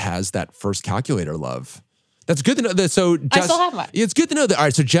nerd that has that first calculator love. That's good to know. So Jess, I still have one. It's good to know that. All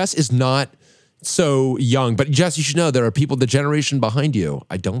right. So Jess is not so young, but Jess, you should know there are people, the generation behind you,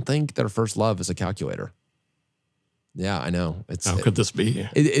 I don't think their first love is a calculator. Yeah, I know. How could this be?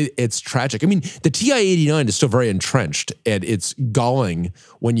 It's tragic. I mean, the TI-89 is still very entrenched, and it's galling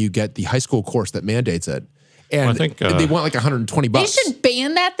when you get the high school course that mandates it. And I think they want like $120. They should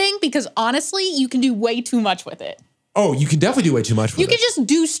ban that thing because honestly, you can do way too much with it. Oh, you can definitely do way too much with it. You can just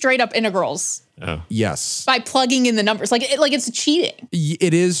do straight up integrals. Oh. Yes. By plugging in the numbers. Like it's cheating.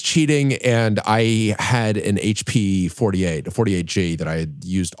 It is cheating, and I had an HP 48, a 48G that I had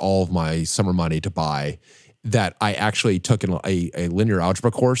used all of my summer money to buy, that I actually took in a linear algebra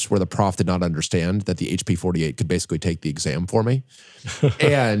course where the prof did not understand that the HP 48 could basically take the exam for me.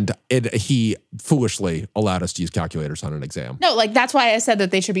 And he foolishly allowed us to use calculators on an exam. No, that's why I said that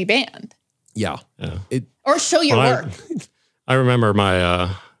they should be banned. Yeah. Or show your work. I remember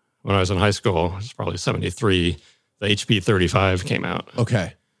when I was in high school, it's probably 73, the HP 35 came out.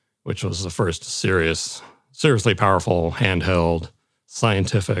 Okay. Which was the first seriously powerful, handheld,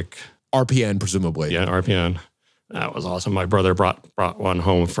 scientific... RPN, presumably. Yeah, RPN. That was awesome. My brother brought one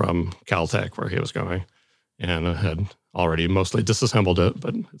home from Caltech where he was going, and I had already mostly disassembled it,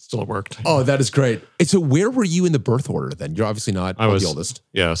 but it still worked. Oh, that is great. And so where were you in the birth order then? You're obviously not the oldest.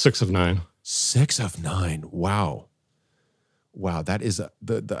 Yeah, 6 of 9. 6 of 9. Wow. Wow, that is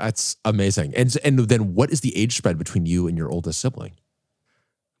that's amazing. And then what is the age spread between you and your oldest sibling?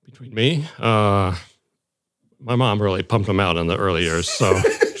 Between me, my mom really pumped them out in the early years. So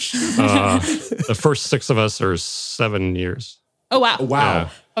the first 6 of us are 7 years. Oh, wow. Wow. Yeah.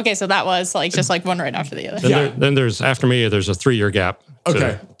 Okay, so that was like just like one right after the other. Then there's after me. There's a 3-year gap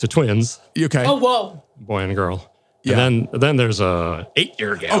to twins, Okay. Oh, whoa. boy and girl. Yeah. And then there's a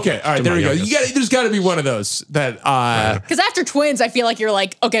 8-year gap. Okay, all right, to there my we go. youngest. There's got to be one of those that Because after twins, I feel like you're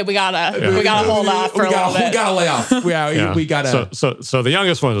like, okay, we gotta hold off for a little bit. We gotta lay off. Yeah. We gotta. So the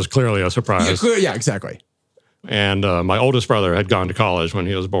youngest one is clearly a surprise. Yeah, exactly. And my oldest brother had gone to college when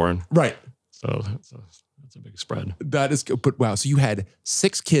he was born. Right. So that's a big spread. That is good. But wow, so you had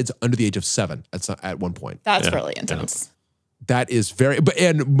 6 kids under the age of 7 at one point. That's Yeah. really intense. That is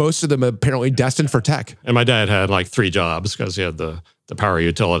and most of them apparently destined for tech. And my dad had like 3 jobs because he had the power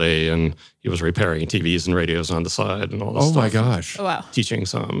utility and he was repairing TVs and radios on the side and all this Oh stuff. my gosh. Oh, wow. Teaching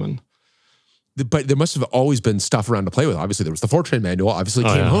some. And But there must have always been stuff around to play with. Obviously, there was the Fortran manual. Obviously,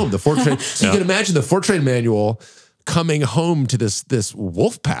 came yeah. home. The Fortran. So you can imagine the Fortran manual coming home to this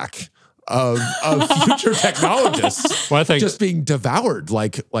wolf pack of future technologists. Well, I think just being devoured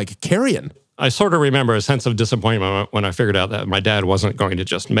like carrion. I sort of remember a sense of disappointment when I figured out that my dad wasn't going to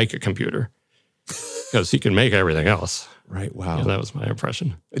just make a computer because he can make everything else. Right. Wow. Yeah, that was my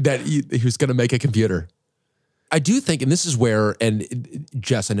impression. That he was going to make a computer. I do think, and this is where, and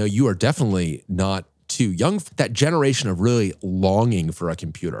Jess, I know you are definitely not too young. That generation of really longing for a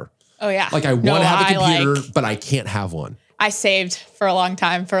computer. Oh, yeah. Like I want to have a computer, but I can't have one. I saved for a long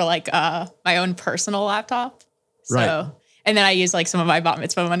time for like my own personal laptop. So, Right. And then I used like some of my bat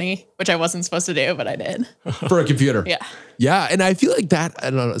mitzvah money, which I wasn't supposed to do, but I did. For a computer. Yeah. Yeah. And I feel like that,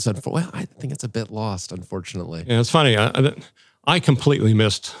 I don't know, I think it's a bit lost, unfortunately. Yeah, it's funny. I completely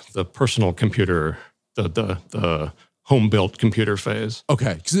missed the personal computer, the home built computer phase.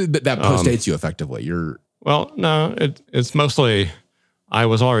 Okay. Because that postdates you effectively. Well, no, it's mostly I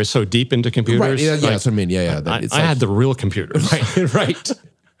was always so deep into computers. Right. Yeah, like, that's what I mean. Yeah. I had the real computers. Right.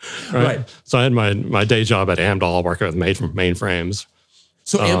 Right. So I had my day job at Amdahl working with mainframes.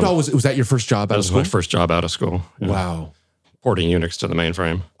 So Amdahl, was that your first job That out of was school? my first job out of school. Yeah. Wow. Porting Unix to the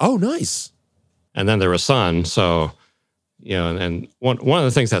mainframe. Oh, nice. And then there was Sun. So, and one of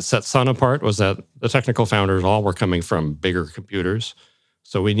the things that set Sun apart was that the technical founders all were coming from bigger computers.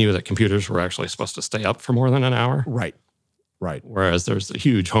 So we knew that computers were actually supposed to stay up for more than an hour. Right. Whereas there's a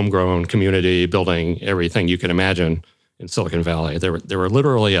huge homegrown community building everything you can imagine in Silicon Valley. There were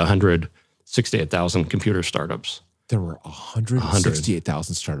literally 168,000 computer startups. There were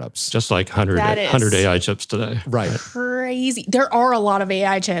 168,000 startups. Just like 100 AI chips today. Right. Crazy. There are a lot of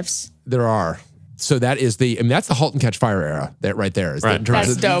AI chips. There are. So that's the Halt and Catch Fire era. That right there. Is Right. in terms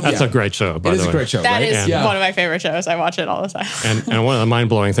That's of- dope. That's yeah. a great show, by It the way. is a great show, That right? is Yeah. one of my favorite shows. I watch it all the time. And one of the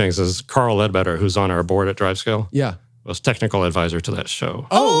mind-blowing things is Carl Ledbetter, who's on our board at DriveScale, Yeah. was technical advisor to that show.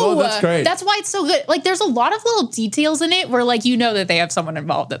 Oh, well, that's great. That's why it's so good. Like, there's a lot of little details in it where, like, you know that they have someone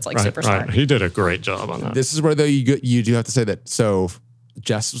involved that's like super smart. He did a great job on that. This is where though you do have to say that. So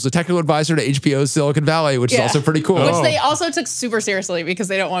Jess was a technical advisor to HBO's Silicon Valley, which is Yeah. also pretty cool. Which they also took super seriously because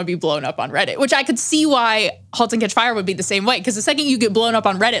they don't want to be blown up on Reddit, which I could see why Halt and Catch Fire would be the same way. Because the second you get blown up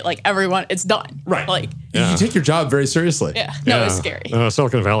on Reddit, like everyone, it's done. Right. Like, Yeah. You take your job very seriously. yeah. No, it's scary.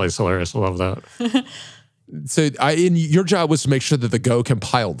 Silicon Valley's hilarious. I love that. So your job was to make sure that the Go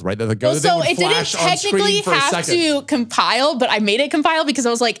compiled, right? That the Go Well, so would it didn't flash on technically screen for a have second. to compile, but I made it compile because I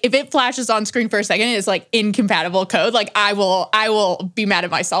was like, if it flashes on screen for a second, it's like incompatible code. Like I will be mad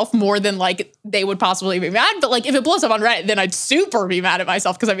at myself more than like they would possibly be mad. But like if it blows up on Reddit, then I'd super be mad at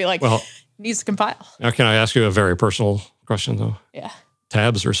myself because I'd be like, Well, it needs to compile. now can I ask you a very personal question though? Yeah.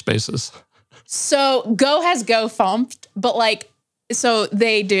 Tabs or spaces? So Go has Go thumped, but like, so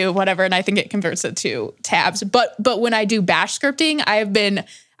they do whatever, and I think it converts it to tabs. But when I do bash scripting, I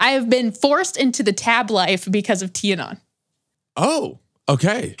have been forced into the tab life because of TNON. Oh,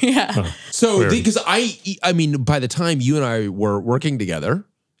 okay. Yeah. So Weird. because I mean, by the time you and I were working together,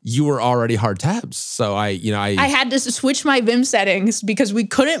 you were already hard tabs. So I had to switch my Vim settings because we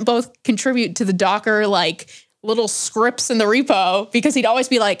couldn't both contribute to the Docker like little scripts in the repo because he'd always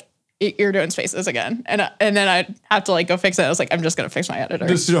be like, "You're doing spaces again," and then I'd have to like go fix it. I was like, "I'm just gonna fix my editor."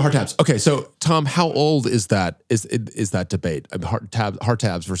 just do hard tabs. Okay, so Tom, how old is that? Is that debate? I mean, hard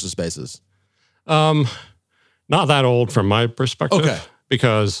tabs versus spaces? Not that old from my perspective. Okay.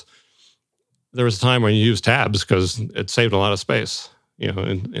 Because there was a time when you used tabs because it saved a lot of space,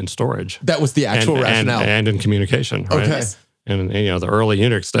 in storage. That was the actual rationale. And in communication, right? Okay. And the early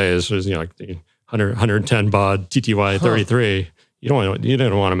Unix days was, like the 110 baud TTY 33, you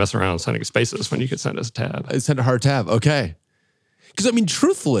didn't want to mess around sending spaces when you could send as a tab. I send a hard tab. Okay. Because I mean,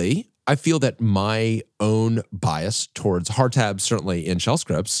 truthfully, I feel that my own bias towards hard tabs, certainly in shell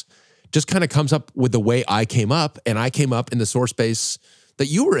scripts, just kind of comes up with the way I came up, and I came up in the source base that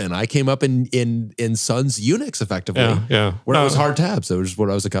you were in. I came up in Sun's Unix effectively, where it was hard tabs. That was what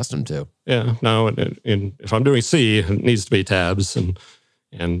I was accustomed to. Yeah, no, if I'm doing C, it needs to be tabs,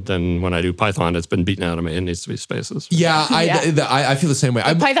 and then when I do Python, it's been beaten out of me. It needs to be spaces. Yeah, I feel the same way.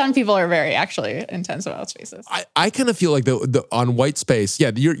 Python people are very actually intense about spaces. I kind of feel like the on white space.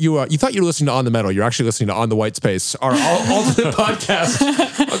 Yeah, you thought you were listening to On the Metal. You're actually listening to On the White Space, our alternate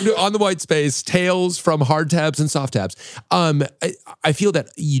podcast on the white space. Tales from hard tabs and soft tabs. I feel that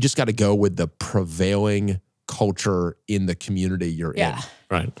you just got to go with the prevailing culture in the community you're in.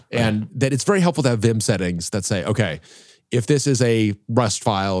 Right. And that it's very helpful to have Vim settings that say, okay, if this is a Rust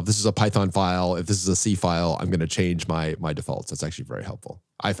file, if this is a Python file, if this is a C file, I'm going to change my defaults. That's actually very helpful,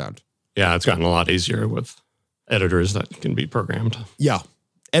 I found. Yeah, it's gotten a lot easier with editors that can be programmed. Yeah.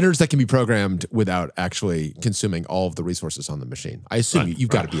 Editors that can be programmed without actually consuming all of the resources on the machine. I assume you've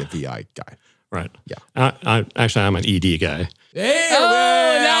got to be a VI guy. Right. Yeah. I'm an ED guy. Hey,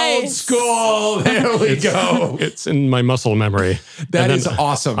 nice. Old school. There we go. It's in my muscle memory. That is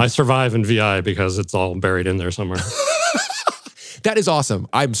awesome. I survive in VI because it's all buried in there somewhere. That is awesome.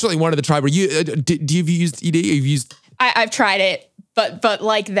 I'm certainly one of the tribe. Where you do you use ED? You've used? I've tried it, but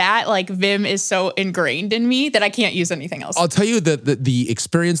like that, like Vim is so ingrained in me that I can't use anything else. I'll tell you that the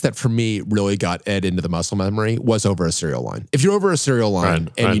experience that for me really got Ed into the muscle memory was over a serial line. If you're over a serial line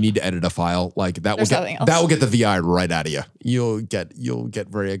and you need to edit a file, like that will get the VI right out of you. You'll get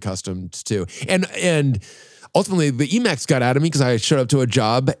very accustomed to. And ultimately the Emacs got out of me because I showed up to a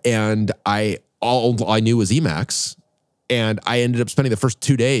job and all I knew was Emacs. And I ended up spending the first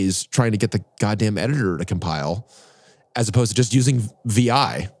 2 days trying to get the goddamn editor to compile as opposed to just using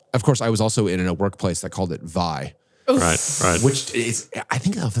VI. Of course, I was also in a workplace that called it VI. Right. Which is, I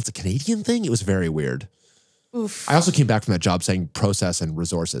think that's a Canadian thing. It was very weird. Oof. I also came back from that job saying process and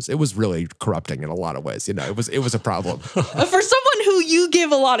resources. It was really corrupting in a lot of ways. You know, it was a problem. For someone who you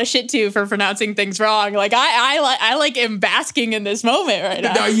give a lot of shit to for pronouncing things wrong, like I like am basking in this moment right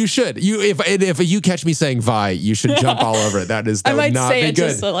now. No, you should. If you catch me saying Vi, you should jump all over it. That I might would not say be it good.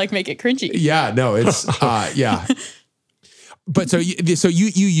 just to like make it cringy. Yeah, no, it's yeah. But so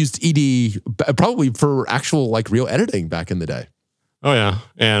you used ED probably for actual like real editing back in the day. Oh yeah,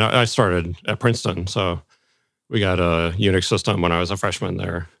 and I started at Princeton, so we got a Unix system when I was a freshman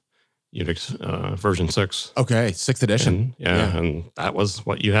there, Unix version 6. Okay, 6th edition. And that was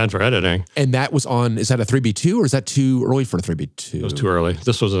what you had for editing. And that was on, is that a 3B2 or is that too early for a 3B2? It was too early.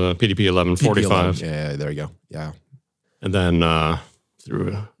 This was a PDP 1145. Yeah, there you go. Yeah. And then through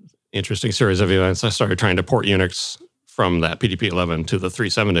an interesting series of events, I started trying to port Unix from that PDP 11 to the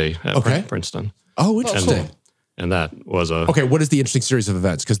 370 at Princeton. Oh, interesting. And that was a... Okay, what is the interesting series of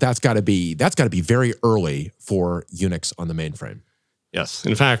events? Because that's got to be very early for Unix on the mainframe. Yes.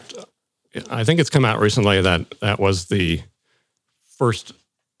 In fact, I think it's come out recently that was the first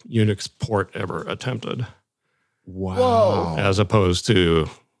Unix port ever attempted. Wow. Whoa. As opposed to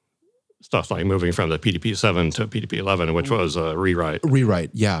stuff like moving from the PDP 7 to PDP 11, which was a rewrite.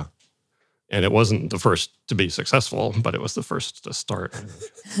 Rewrite, yeah. And it wasn't the first to be successful, but it was the first to start.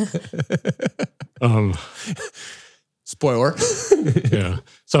 Spoiler. Yeah.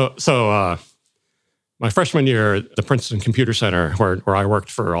 So my freshman year, the Princeton Computer Center, where I worked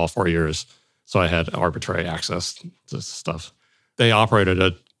for all 4 years, so I had arbitrary access to stuff. They operated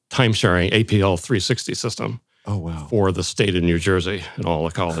a time-sharing APL 360 system. Oh, wow. For the state of New Jersey and all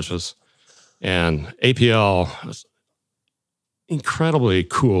the colleges. And APL was incredibly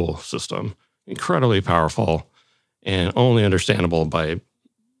cool system, incredibly powerful, and only understandable by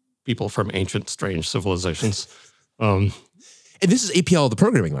people from ancient, strange civilizations. And this is APL, the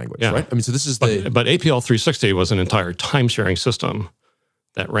programming language, right? I mean, so this is But APL 360 was an entire time-sharing system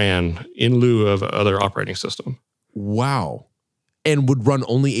that ran in lieu of other operating system. Wow. And would run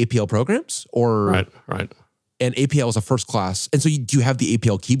only APL programs? Or Right. And APL is a first class. And so do you have the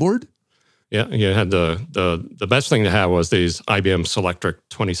APL keyboard? Yeah, you had the best thing to have was these IBM Selectric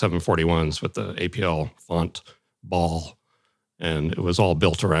 2741s with the APL font ball, and it was all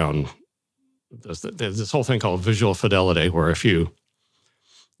built around this whole thing called visual fidelity, where if you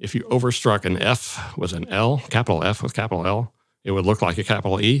overstruck an F with an L, capital F with capital L, it would look like a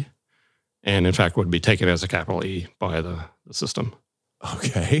capital E, and in fact would be taken as a capital E by the system.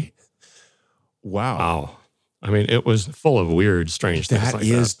 Okay. Wow. I mean, it was full of weird, strange things like that. That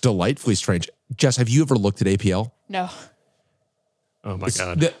is delightfully strange. Jess, have you ever looked at APL? No. Oh, my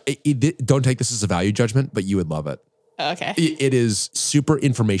God. Don't take this as a value judgment, but you would love it. Okay. It is super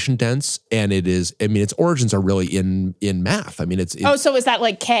information dense, and it is. I mean, its origins are really in math. I mean, it's So is that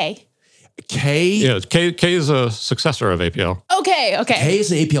like K? K. Yeah, K is a successor of APL. Okay. K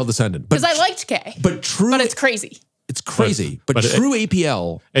is an APL descendant, Because I liked K. but true. But it's crazy. It's crazy, but but true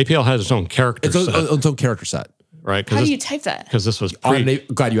APL. APL has its own character It's set, its own character set. right? How do you type that? Because this was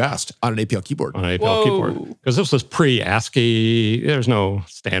Glad you asked. On an APL keyboard. on an APL Whoa. keyboard. Because this was pre-ASCII. There's no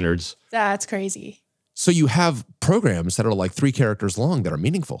standards, That's crazy. So you have programs that are like 3 characters long that are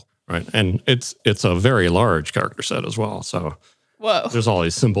meaningful. right? And it's a very large character set as well. So Whoa. there's all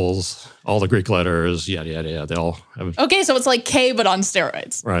these symbols, all the Greek letters, yada, yada, yada. They all have, Okay, so it's like K, but on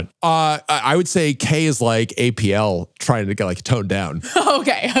steroids. right. I would say K is like APL trying to get like toned down.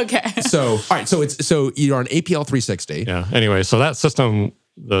 Okay. So, all right. So you're on APL 360. Yeah. Anyway, so that system,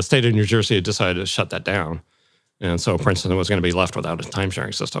 the state of New Jersey had decided to shut that down. And so Princeton was going to be left without a time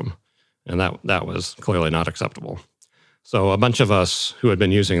sharing system. And that was clearly not acceptable. So a bunch of us who had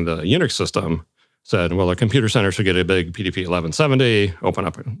been using the Unix system said, well, the computer center should get a big PDP 1170, open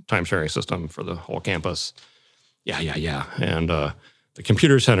up a time sharing system for the whole campus. Yeah. And the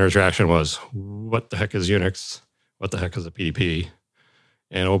computer center's reaction was, what the heck is Unix? What the heck is a PDP?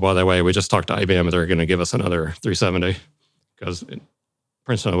 And oh, by the way, we just talked to IBM and they're going to give us another 370 because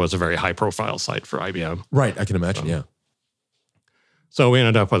Princeton was a very high profile site for IBM. Right. I can imagine. Yeah. So we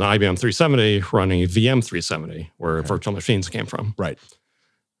ended up with an IBM 370 running VM 370, where virtual machines came from. Right.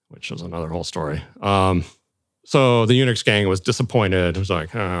 Which is another whole story. So the Unix gang was disappointed. It was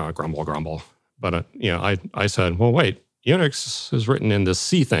like, grumble. But, I said, well, wait, Unix is written in this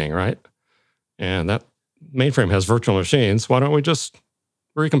C thing, right? And that mainframe has virtual machines. Why don't we just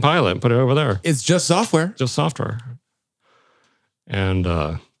recompile it and put it over there? It's just software. Just software. And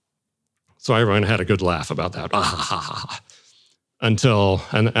so everyone had a good laugh about that. Until,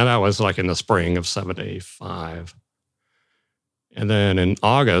 and that was like in the spring of 75. And then in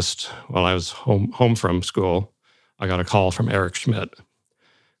August, while I was home from school, I got a call from Eric Schmidt.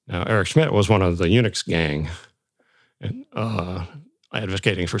 Now, Eric Schmidt was one of the Unix gang and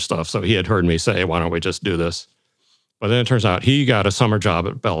advocating for stuff. So he had heard me say, why don't we just do this? But then it turns out he got a summer job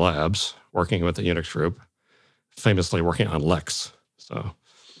at Bell Labs working with the Unix group, famously working on Lex.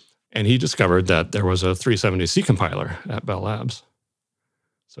 And he discovered that there was a 370C compiler at Bell Labs.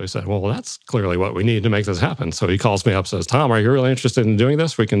 So he said, well, that's clearly what we need to make this happen. So he calls me up, says, Tom, are you really interested in doing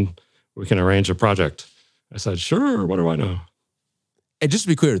this? We can arrange a project. I said, sure. What do I know? And just to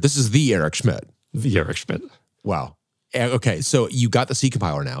be clear, this is the Eric Schmidt. The Eric Schmidt. Wow. Okay. So you got the C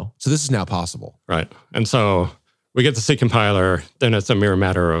compiler now. So this is now possible. Right. And so we get the C compiler, then it's a mere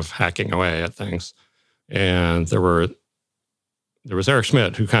matter of hacking away at things. And there was Eric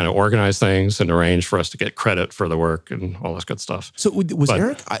Schmidt who kind of organized things and arranged for us to get credit for the work and all this good stuff. So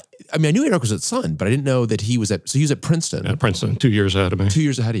Eric, I knew Eric was at Sun, but I didn't know that he was at Princeton. At Princeton, 2 years ahead of me. 2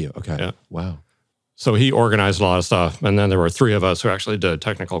 years ahead of you. Okay. Yeah. Wow. So he organized a lot of stuff. And then there were 3 of us who actually did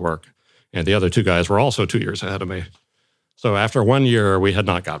technical work. And the other 2 guys were also 2 years ahead of me. So after 1 year, we had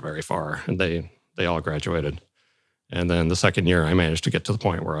not got very far and they all graduated. And then the second year, I managed to get to the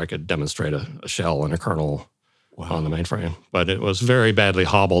point where I could demonstrate a shell and a kernel on the mainframe. But it was very badly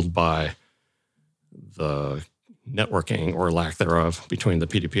hobbled by the networking or lack thereof between the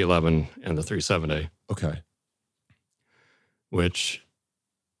PDP-11 and the 370. Okay. Which,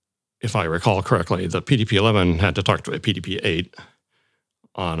 if I recall correctly, the PDP-11 had to talk to a PDP-8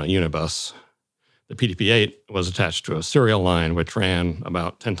 on a Unibus. The PDP-8 was attached to a serial line, which ran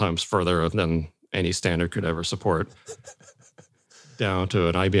about 10 times further than any standard could ever support, down to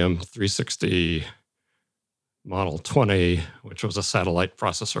an IBM 360 Model 20, which was a satellite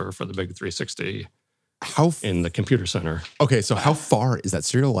processor for the big 360 in the computer center. Okay, so how far is that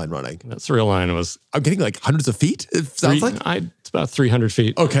serial line running? That serial line was... I'm getting like hundreds of feet, it sounds like? It's about 300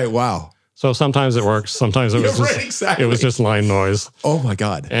 feet. Okay, wow. So sometimes it works, sometimes it was exactly. It was just line noise. Oh my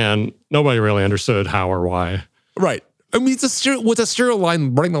God. And nobody really understood how or why. Right. I mean, it's a serial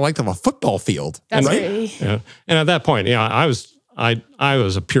line running the length of a football field. That's right? really... Yeah. And at that point, I was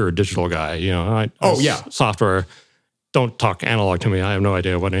a pure digital guy. Software. Don't talk analog to me. I have no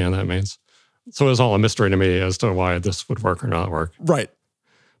idea what any of that means. So it was all a mystery to me as to why this would work or not work. Right.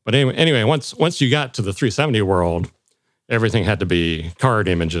 But anyway, once you got to the 370 world, everything had to be card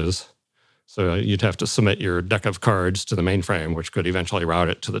images. So you'd have to submit your deck of cards to the mainframe, which could eventually route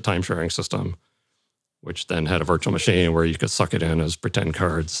it to the time sharing system, which then had a virtual machine where you could suck it in as pretend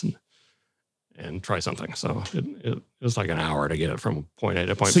cards and try something. So it was like an hour to get it from point A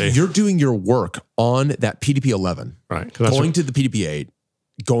to point B. So you're doing your work on that PDP-11, right? Going to the PDP-8,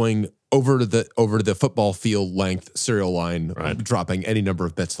 going over to the football field length serial line, right. Dropping any number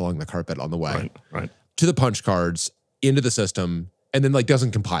of bits along the carpet on the way, right. To the punch cards, into the system and then like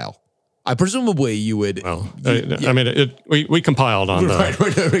doesn't compile. Presumably you would. Well, I mean, we compiled on the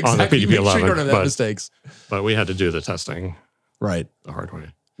exactly. on the PDP-11, Sure you don't have that mistakes. But we had to do the testing Right. the hard way.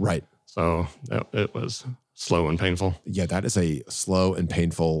 Right. So it was slow and painful. Yeah, that is a slow and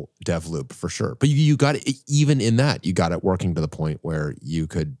painful dev loop for sure. But you got it, even in that, you got it working to the point where you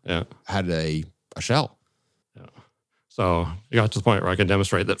could had a shell. Yeah. So it got to the point where I could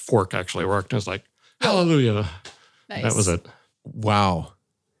demonstrate that fork actually worked. And it's like, hallelujah. Nice. That was it. Wow.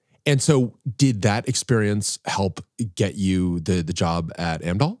 And so did that experience help get you the job at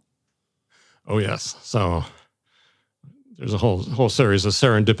Amdahl? Oh, yes. So there's a whole series of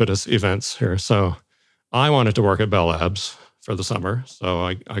serendipitous events here. So I wanted to work at Bell Labs for the summer. So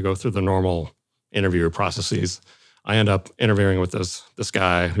I go through the normal interview processes. I end up interviewing with this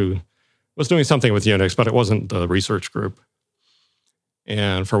guy who was doing something with Unix, but it wasn't the research group.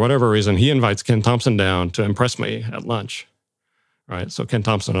 And for whatever reason, he invites Ken Thompson down to impress me at lunch. Right. So Ken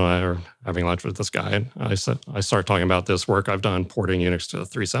Thompson and I are having lunch with this guy. And I start talking about this work I've done porting Unix to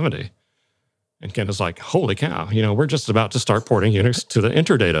 370. And Ken is like, holy cow, we're just about to start porting Unix to the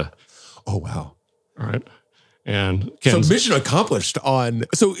Interdata. Oh, wow. All right. And Ken's, so mission accomplished on,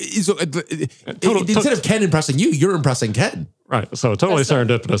 instead of Ken impressing you, you're impressing Ken. Right. So totally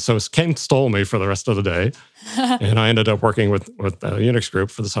serendipitous. So Ken stole me for the rest of the day. And I ended up working with the Unix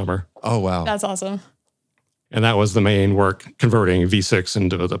group for the summer. Oh, wow. That's awesome. And that was the main work, converting V6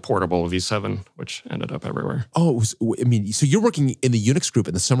 into the portable V7, which ended up everywhere. Oh, so you're working in the Unix group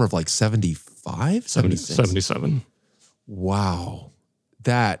in the summer of like 75, 76? 77. Wow.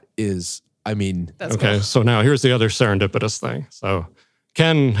 That is, That's okay, cool. So now here's the other serendipitous thing. So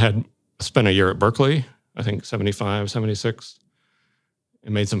Ken had spent a year at Berkeley, I think 75, 76,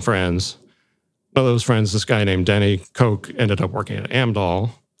 and made some friends. One of those friends, this guy named Denny Koch, ended up working at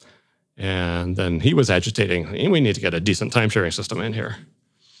Amdahl. And then he was agitating, we need to get a decent time-sharing system in here.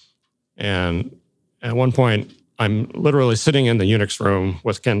 And at one point, I'm literally sitting in the Unix room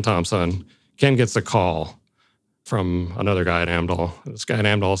with Ken Thompson. Ken gets a call from another guy at Amdahl. This guy at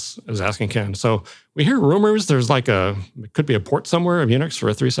Amdahl is asking Ken, so we hear rumors there's it could be a port somewhere of Unix for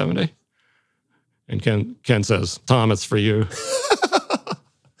a 370. And Ken says, Tom, it's for you.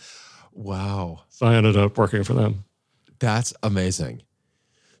 Wow. So I ended up working for them. That's amazing.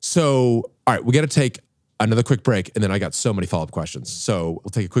 So, all right, we got to take another quick break, and then I got so many follow-up questions. So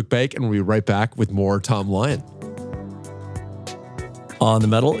we'll take a quick break, and we'll be right back with more Tom Lyon. On the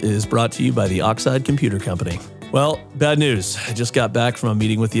Metal is brought to you by the Oxide Computer Company. Well, bad news. I just got back from a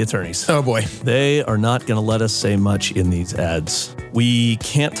meeting with the attorneys. Oh, boy. They are not going to let us say much in these ads. We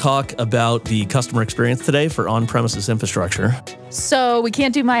can't talk about the customer experience today for on-premises infrastructure. So we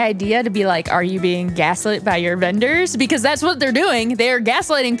can't do my idea to be like, are you being gaslit by your vendors? Because that's what they're doing. They are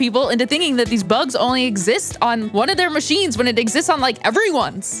gaslighting people into thinking that these bugs only exist on one of their machines when it exists on like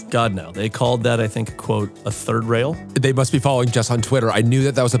everyone's. God, no. They called that, I think, quote, a third rail. They must be following Jess on Twitter. I knew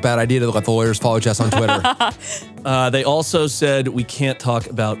that was a bad idea to let the lawyers follow Jess on Twitter. They also said we can't talk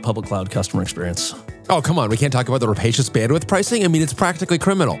about public cloud customer experience. Oh, come on. We can't talk about the rapacious bandwidth pricing? It's practically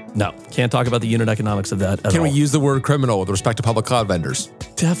criminal. No, can't talk about the unit economics of that at all. Can we use the word criminal with respect to public cloud vendors?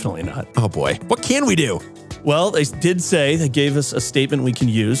 Definitely not. Oh, boy. What can we do? Well, they did say, they gave us a statement we can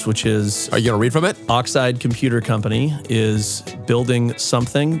use, which is... Are you going to read from it? Oxide Computer Company is building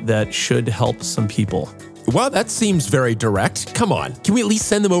something that should help some people. Well, that seems very direct. Come on. Can we at least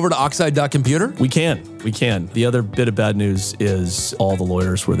send them over to oxide.computer? We can. The other bit of bad news is all the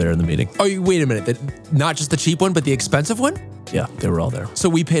lawyers were there in the meeting. Oh, wait a minute. Not just the cheap one, but the expensive one? Yeah, they were all there. So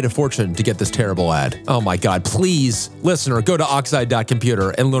we paid a fortune to get this terrible ad. Oh my God. Please, listener, go to oxide.computer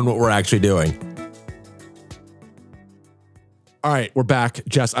and learn what we're actually doing. All right, we're back.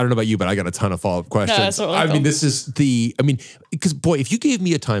 Jess, I don't know about you, but I got a ton of follow-up questions. No, that's totally cool. This is because boy, if you gave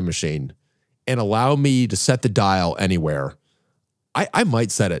me a time machine and allow me to set the dial anywhere, I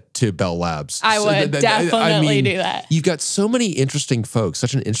might set it to Bell Labs. I would definitely do that. You've got so many interesting folks,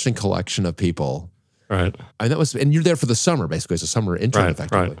 such an interesting collection of people. Right. And you're there for the summer, basically, as a summer intern,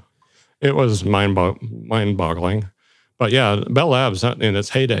 effectively. Right. It was mind-boggling. But yeah, Bell Labs in its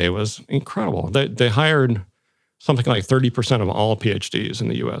heyday was incredible. They hired something like 30% of all PhDs in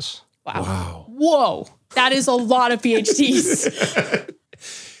the U.S. Wow. Whoa. That is a lot of PhDs.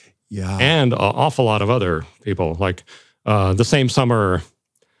 Yeah. And an awful lot of other people. Like the same summer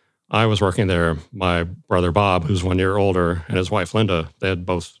I was working there, my brother Bob, who's 1 year older, and his wife Linda, they had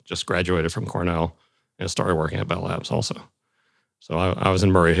both just graduated from Cornell and started working at Bell Labs also. So I was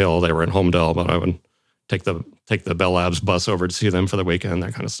in Murray Hill. They were in Homedale, but I would take the Bell Labs bus over to see them for the weekend,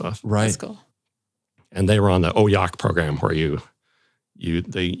 that kind of stuff. Right. That's cool. And they were on the OYOC program where you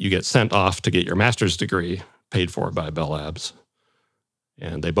get sent off to get your master's degree paid for by Bell Labs.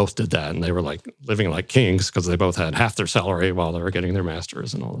 And they both did that, and they were like living like kings because they both had half their salary while they were getting their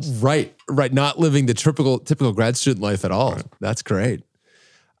masters and all this. Right. Not living the typical grad student life at all. Right. That's great.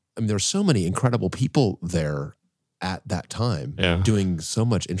 I mean, there's so many incredible people there at that time doing so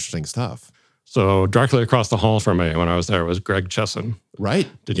much interesting stuff. So directly across the hall from me when I was there was Greg Chesson. Right.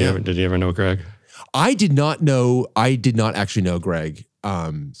 Did you ever know Greg? I did not actually know Greg.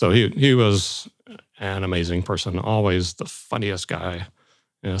 So he was an amazing person, always the funniest guy.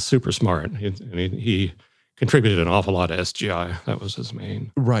 Super smart. He contributed an awful lot to SGI. That was his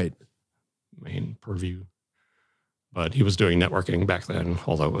main purview. But he was doing networking back then,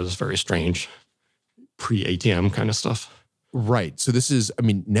 although it was very strange, pre-ATM kind of stuff. Right. So this is,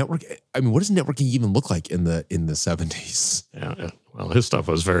 network. What does networking even look like in the 70s? Yeah. Well, his stuff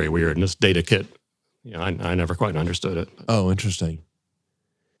was very weird, and this data kit, I never quite understood it. Oh, interesting.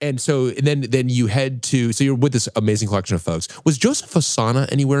 And so then you head to, so you're with this amazing collection of folks. Was Joseph Osana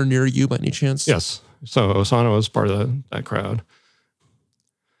anywhere near you by any chance? Yes. So Osana was part of that crowd.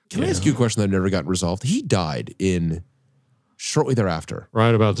 Can I ask you a question that never got resolved? He died shortly thereafter.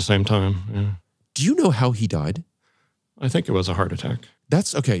 Right about the same time, yeah. Do you know how he died? I think it was a heart attack.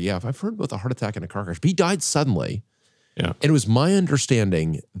 That's okay, yeah. I've heard about a heart attack and a car crash, but he died suddenly. Yeah. And it was my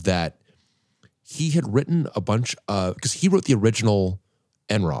understanding that he had written a bunch of, because he wrote the original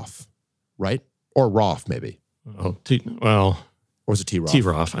NROF, right? Or ROF, maybe. Or was it T-ROF?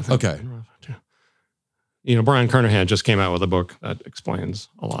 T-ROF, I think. Okay. Brian Kernahan just came out with a book that explains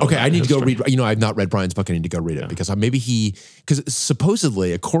a lot. Okay, I need to go read. I've not read Brian's book. I need to go read it because because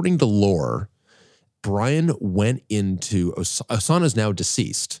supposedly, according to lore, Brian went into Osana's now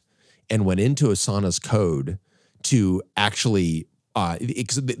deceased and went into Osana's code to actually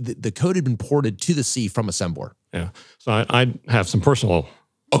because the code had been ported to the C from assembler. Yeah, so I have some personal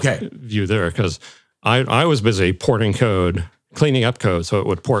view there because I was busy porting code, cleaning up code so it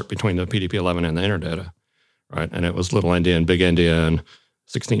would port between the PDP-11 and the interdata, right? And it was little endian, big endian,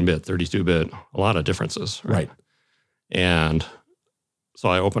 16-bit, 32-bit, a lot of differences, right? And so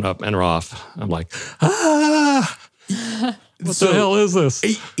I open up NROF. I'm like, what the hell is this?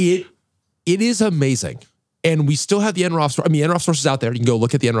 It is amazing. And we still have the NROF source. NROF source is out there. You can go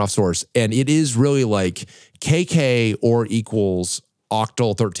look at the NROF source. And it is really like KK or equals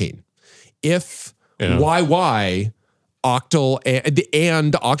octal 13. If YY octal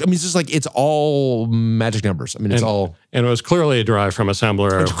and octal, it's just like, it's all magic numbers. It's all. And it was clearly derived from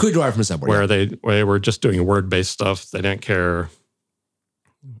assembler. It's clearly derived from assembler. Where they were just doing word-based stuff. They didn't care.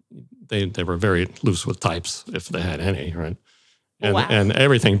 They were very loose with types if they had any, right? And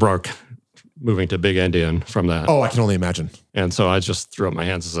everything broke moving to big endian from that. Oh, I can only imagine. And so I just threw up my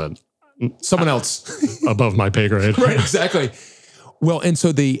hands and said, someone else above my pay grade. Right, exactly. Well, and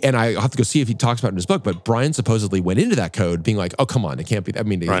I have to go see if he talks about it in his book, but Brian supposedly went into that code being like, oh, come on, it can't be.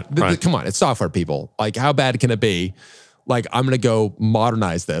 Come on, it's software, people. Like, how bad can it be? Like, I'm going to go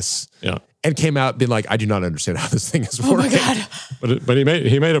modernize this. Yeah. And came out being like, I do not understand how this thing is working. Oh my God. But he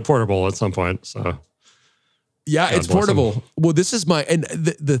made it portable at some point, so. Yeah, it's portable. Well, this is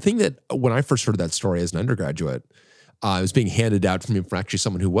the thing that when I first heard that story as an undergraduate, it was being handed out from actually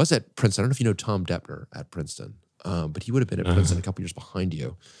someone who was at Princeton. I don't know if you know Tom Deppner at Princeton, but he would have been at Princeton a couple years behind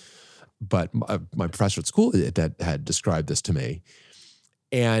you. But my professor at school that had described this to me.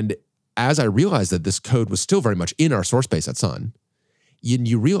 And as I realized that this code was still very much in our source base at Sun,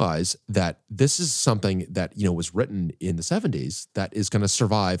 you realize that this is something that was written in the 70s that is going to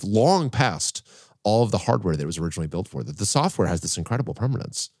survive long past all of the hardware that it was originally built for. That the software has this incredible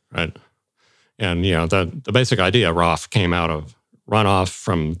permanence. Right. And, the basic idea, ROF, came out of runoff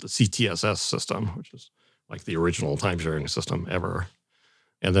from the CTSS system, which is like the original time-sharing system ever.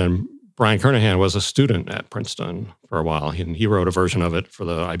 And then Brian Kernahan was a student at Princeton for a while. He wrote a version of it for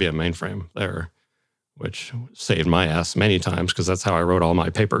the IBM mainframe there, which saved my ass many times because that's how I wrote all my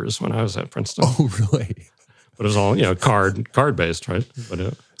papers when I was at Princeton. Oh, really? But it was all, card-based, right?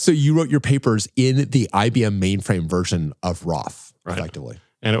 But so you wrote your papers in the IBM mainframe version of ROF, effectively.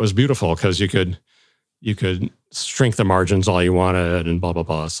 And it was beautiful because you could shrink the margins all you wanted and blah, blah,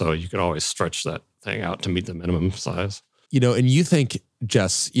 blah. So you could always stretch that thing out to meet the minimum size. And you think,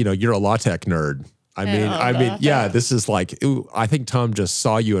 Jess, you're a LaTeX nerd. This is like, I think Tom just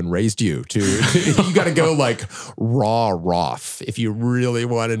saw you and raised you to you got to go like raw ROF if you really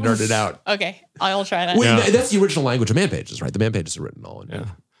want to nerd it out. Okay, I'll try that. Well, that's the original language of man pages, right? The man pages are written all in. Yeah.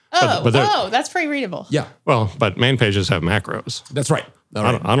 That's pretty readable. Yeah. Well, but man pages have macros. That's right.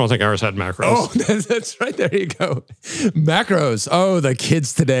 I don't think ours had macros. Oh, that's right. There you go. Macros. Oh, the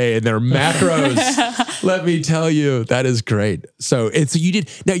kids today and their macros. Let me tell you, that is great. So you did,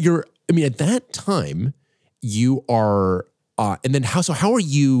 now at that time, you are, and then how are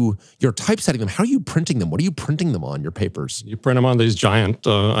you're typesetting them? How are you printing them? What are you printing them on, your papers? You print them on these giant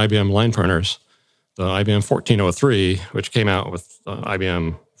IBM line printers. The IBM 1403, which came out with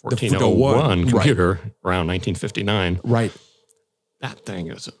IBM 1401 computer around 1959. Right. That thing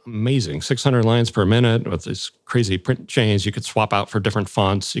is amazing. 600 lines per minute with these crazy print chains. You could swap out for different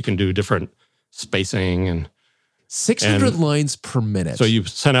fonts. You can do different spacing and 600 lines per minute. So you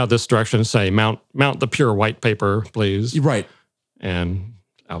send out this direction, say mount the pure white paper, please. Right. And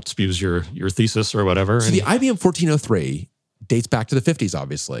out spews your thesis or whatever. So the IBM 1403 dates back to the 50s,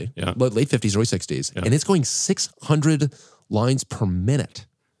 obviously. Yeah. Late 50s, early 60s. Yeah. And it's going 600 lines per minute.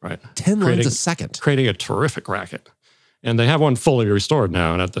 Right. 10 lines a second. Creating a terrific racket. And they have one fully restored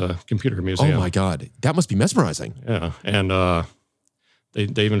now at the Computer Museum. Oh my God. That must be mesmerizing. Yeah. And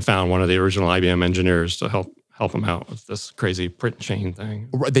they even found one of the original IBM engineers to help them out with this crazy print chain thing.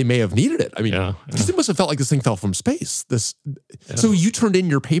 They may have needed it. I mean, because it must have felt like this thing fell from space. So you turned in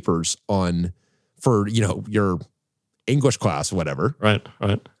your papers for your English class or whatever. Right.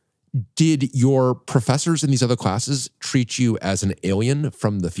 Did your professors in these other classes treat you as an alien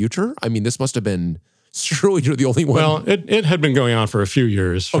from the future? I mean, this must have been, surely you're the only one. Well, it had been going on for a few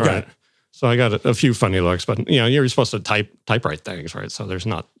years. Okay. Right? So I got a few funny looks, but you're supposed to typewrite things, right? So it's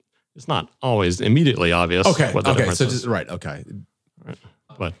not always immediately obvious. What the difference is. Okay. Right.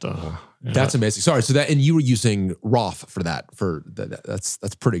 But that's amazing. Sorry. So and you were using Roth for that.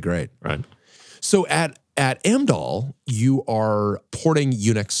 That's pretty great. Right. So at Amdahl, you are porting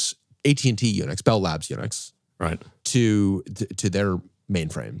Unix, AT&T Unix, Bell Labs Unix, right, to their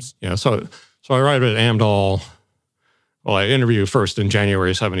mainframes. Yeah. So I arrived at Amdahl. Well, I interviewed first in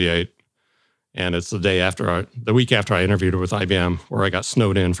January '78, and it's the week after I interviewed with IBM, where I got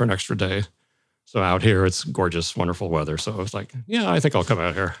snowed in for an extra day. So out here, it's gorgeous, wonderful weather. So I was like, yeah, I think I'll come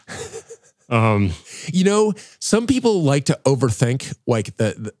out here. Some people like to overthink like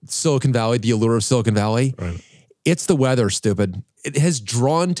the Silicon Valley, the allure of Silicon Valley. Right. It's the weather, stupid. It has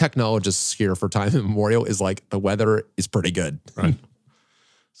drawn technologists here for time immemorial. Is like the weather is pretty good. Right.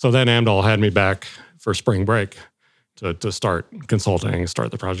 So then Amdahl had me back for spring break to start consulting,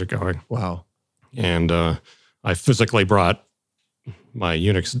 start the project going. Wow. And I physically brought my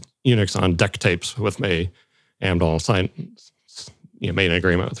Unix on deck tapes with me. Amdahl made an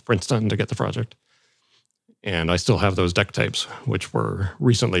agreement with Princeton to get the project. And I still have those deck tapes, which were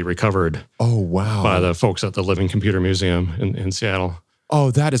recently recovered. Oh, wow. By the folks at the Living Computer Museum in Seattle.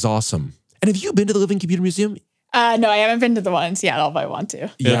 Oh, that is awesome. And have you been to the Living Computer Museum? No, I haven't been to the one in Seattle, but I want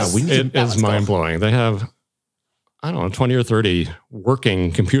to. Yeah, it is mind-blowing. They have, 20 or 30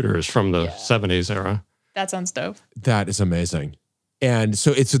 working computers from the 70s era. That sounds dope. That is amazing. And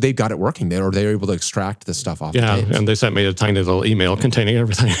so they've got it working. They're able to extract the stuff off the tapes. And they sent me a tiny little email containing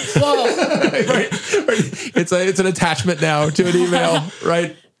everything. Whoa. right. It's an attachment now to an email,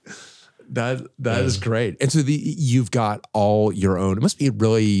 right? That is great. And so you've got all your own. It must be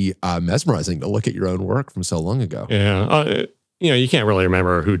really mesmerizing to look at your own work from so long ago. Yeah. You can't really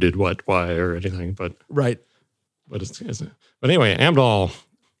remember who did what, why, or anything, but right. But but anyway, Amdahl.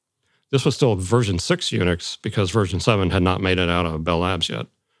 This was still version 6 Unix because version 7 had not made it out of Bell Labs yet.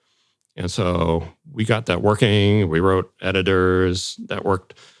 And so we got that working. We wrote editors that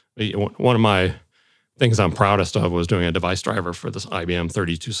worked. One of my things I'm proudest of was doing a device driver for this IBM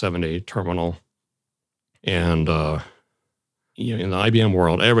 3270 terminal. And in the IBM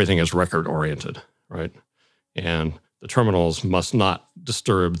world, everything is record oriented, right? And the terminals must not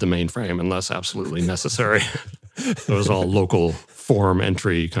disturb the mainframe unless absolutely necessary. It was all local form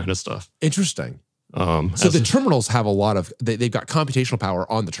entry kind of stuff. Interesting. So the terminals have a lot of, they've got computational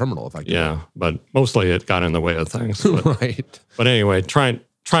power on the terminal, effectively. Yeah, but mostly it got in the way of things. But, right. But anyway, trying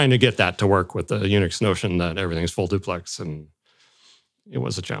to get that to work with the Unix notion that everything's full duplex, and it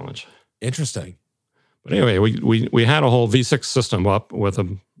was a challenge. Interesting. But anyway, we had a whole V6 system up with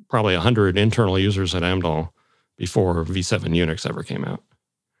probably 100 internal users at Amdahl before V7 Unix ever came out.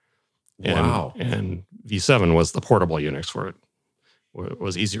 Wow. And V7 was the portable Unix where it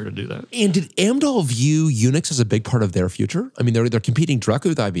was easier to do that. And did Amdahl view Unix as a big part of their future? I mean, they're competing directly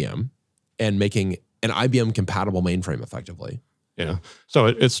with IBM and making an IBM compatible mainframe effectively. Yeah. So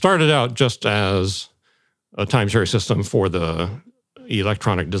it started out just as a time series system for the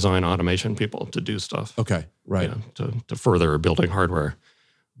electronic design automation people to do stuff. Okay. Right. To further building hardware.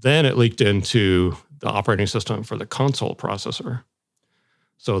 Then it leaked into the operating system for the console processor.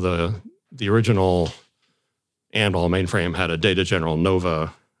 So the original Amdahl mainframe had a Data General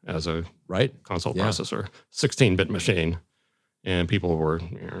Nova as a console processor, 16-bit machine, and people were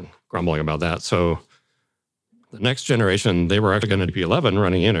grumbling about that. So the next generation, they were actually going to be 11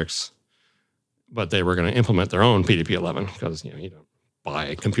 running Unix, but they were going to implement their own PDP-11 because you don't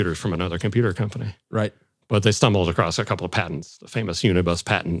buy computers from another computer company. Right. But they stumbled across a couple of patents, the famous Unibus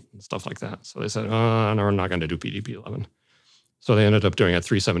patent and stuff like that. So they said, no, we're not going to do PDP-11. So they ended up doing a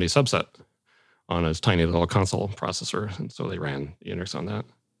 370 subset on a tiny little console processor. And so they ran Unix on that.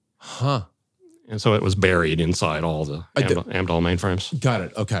 Huh. And so it was buried inside all the Amdahl mainframes. Got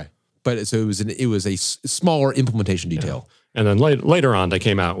it. Okay. But so it was a smaller implementation detail. Yeah. And then later on, they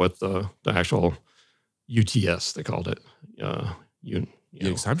came out with the actual UTS, they called it.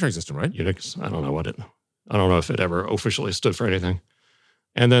 Unix time track system, right? Unix. I don't know if it ever officially stood for anything.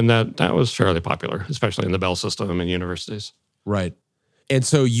 And then that was fairly popular, especially in the Bell system and universities. Right. And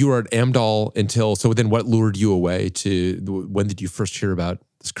so you were at Amdahl so then what lured you away to, when did you first hear about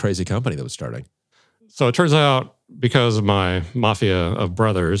this crazy company that was starting? So it turns out because of my mafia of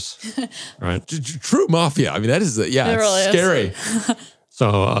brothers, right? True mafia. I mean, that is, it's really scary.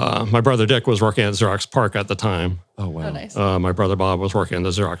 So my brother Dick was working at Xerox PARC at the time. Oh, wow. Oh, nice. My brother Bob was working in the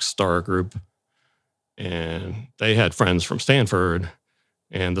Xerox Star group. And they had friends from Stanford.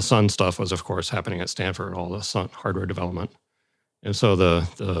 And the Sun stuff was, of course, happening at Stanford, all the Sun hardware development. And so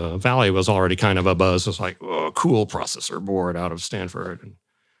the Valley was already kind of a buzz. It was like, oh, cool processor board out of Stanford. And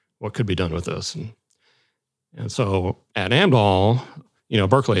what could be done with this? And so at Amdahl,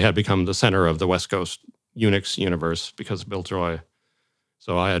 Berkeley had become the center of the West Coast Unix universe because of Bill Joy.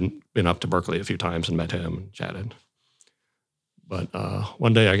 So I had been up to Berkeley a few times and met him and chatted. But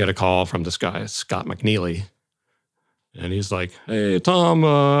one day I get a call from this guy, Scott McNeely. And he's like, hey, Tom,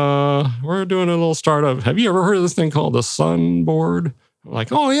 we're doing a little startup. Have you ever heard of this thing called the Sun board? I'm like,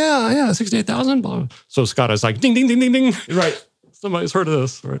 oh, yeah, 68,000. So Scott is like, ding, ding, ding, ding, ding. Right. Somebody's heard of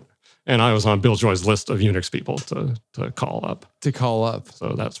this, right? And I was on Bill Joy's list of Unix people to call up. To call up. So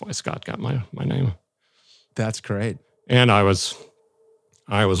that's why Scott got my name. That's great. And I was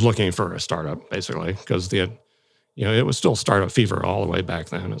looking for a startup, basically, because it was still startup fever all the way back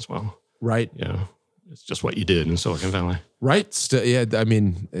then as well. Right. Yeah. It's just what you did in Silicon Valley. Right. Yeah. I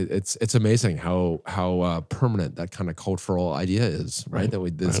mean, it's amazing how permanent that kind of cultural idea is, right?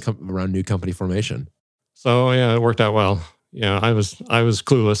 That around new company formation. So yeah, it worked out well. I was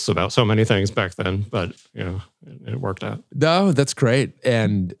clueless about so many things back then, but it worked out. No, that's great.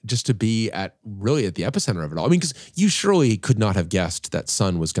 And just to be at the epicenter of it all. I mean, because you surely could not have guessed that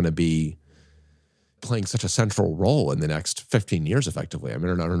Sun was going to be playing such a central role in the next 15 years, effectively. I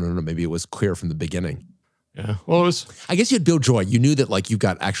mean, I don't know. Maybe it was clear from the beginning. Yeah. Well, it was. I guess you had Bill Joy. You knew that you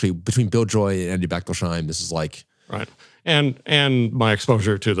got actually between Bill Joy and Andy Bechtolsheim, this is like. Right. And my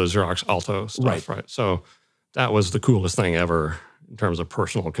exposure to the Xerox Alto stuff. Right. So that was the coolest thing ever in terms of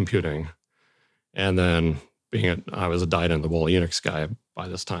personal computing. And then I was a dyed-in-the-wool Unix guy by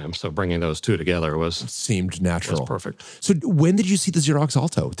this time, so bringing those two together seemed natural. Was perfect. So when did you see the Xerox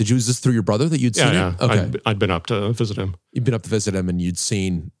Alto? Was this through your brother that you'd seen it? Okay. I'd been up to visit him. You'd been up to visit him and you'd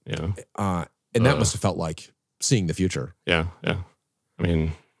seen, and that must have felt like seeing the future. Yeah. I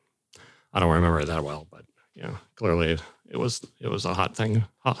mean, I don't remember it that well, but clearly it was a hot thing,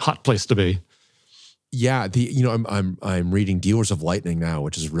 hot place to be. Yeah, I'm reading Dealers of Lightning now,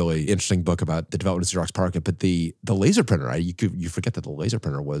 which is a really interesting book about the development of Xerox PARC. But the laser printer, you forget that the laser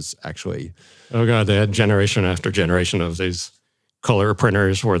printer was actually. Oh God, they had generation after generation of these color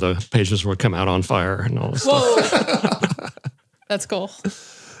printers where the pages would come out on fire and all this stuff. That's cool.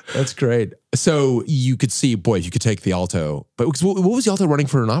 That's great. So you could see, if you could take the Alto, but what was the Alto running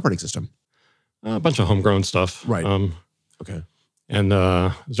for an operating system? A bunch of homegrown stuff. Right. Okay. And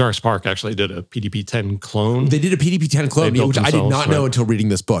Xerox PARC actually did a PDP-10 clone. They did a PDP-10 clone, which I did not know until reading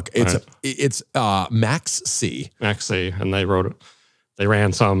this book. It's Max-C. Max-C, and they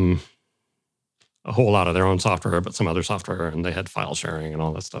ran a whole lot of their own software, but some other software, and they had file sharing and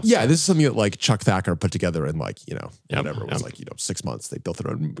all that stuff. Yeah, this is something that Chuck Thacker put together in whatever. It was 6 months. They built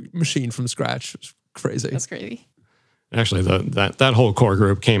their own machine from scratch. It was crazy. That's crazy. Actually, that whole core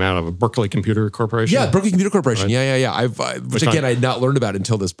group came out of Berkeley Computer Corporation. Yeah, Berkeley Computer Corporation. Right. Yeah. Which I had not learned about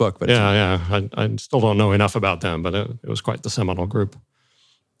until this book. But I still don't know enough about them, but it was quite the seminal group.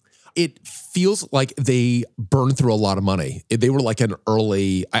 It feels like they burned through a lot of money. They were like an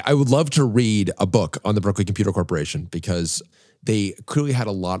early. I would love to read a book on the Berkeley Computer Corporation because they clearly had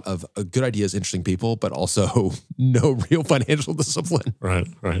a lot of good ideas, interesting people, but also no real financial discipline.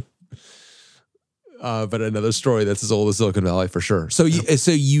 Right. But another story that's as old as Silicon Valley for sure. So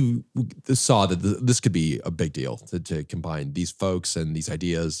you saw that this could be a big deal to combine these folks and these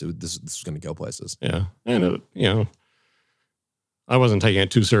ideas. This is going to go places. Yeah, and I wasn't taking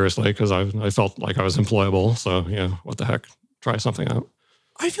it too seriously because I felt like I was employable. So what the heck, try something out.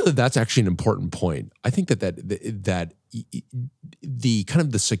 I feel that that's actually an important point. I think that the kind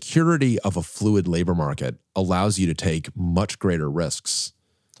of the security of a fluid labor market allows you to take much greater risks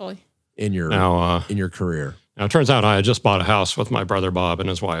Totally. in your career. Now, it turns out I had just bought a house with my brother Bob and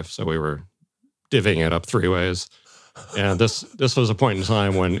his wife, so we were divvying it up 3 ways. And this was a point in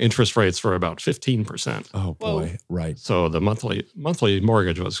time when interest rates were about 15%. Oh boy, right. So the monthly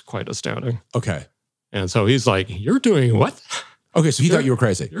mortgage was quite astounding. Okay. And so he's like, "You're doing what? Okay, so he thought you were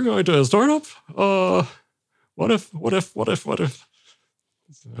crazy. You're going to a startup? What if? And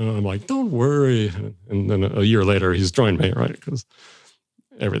I'm like, don't worry. And then a year later, he's joined me, right? Because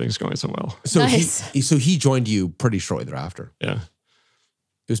everything's going so well. So Nice. he joined you pretty shortly thereafter. Yeah.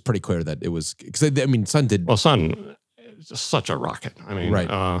 It was pretty clear that it was, because I mean, Sun did. Well, Sun is just such a rocket. I mean,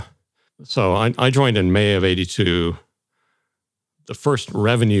 Right. So I joined in May of '82. The first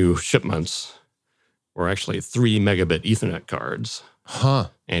revenue shipments were actually 3 megabit Ethernet cards. Huh.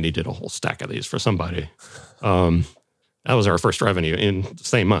 And he did a whole stack of these for somebody. That was our first revenue in the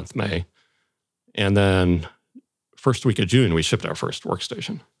same month, May. And then first week of June, we shipped our first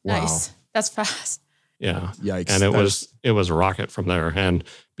workstation. Wow. Nice. That's fast. Yeah. Yikes. And it was a rocket from there. And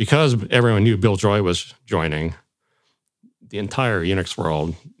because everyone knew Bill Joy was joining, the entire Unix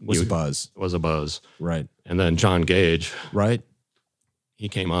world was a buzz. was a buzz. Right. And then John Gage, Right. he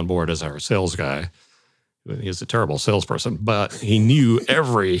came on board as our sales guy. He was a terrible salesperson, but he knew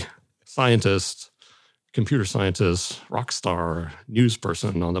every scientist, computer scientist, rock star, news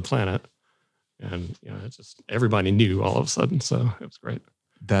person on the planet. And it's just everybody knew all of a sudden. So it was great.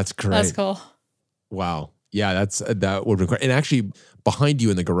 That's great. That's cool. Wow. Yeah, that would be great. And actually, behind you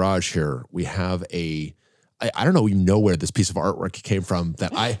in the garage here, we have I don't even know where this piece of artwork came from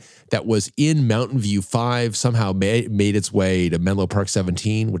that was in Mountain View 5, somehow made its way to Menlo Park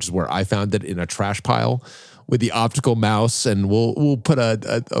 17, which is where I found it in a trash pile with the optical mouse. And we'll put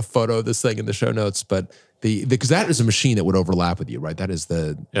a photo of this thing in the show notes. But because that is a machine that would overlap with you, right? That is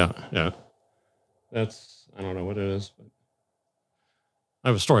Yeah. That's, I don't know what it is, but I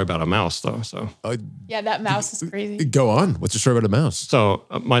have a story about a mouse though. So Yeah, that mouse is crazy. go on. What's your story about a mouse? So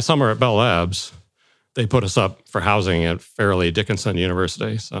my summer at Bell Labs, they put us up for housing at Fairleigh Dickinson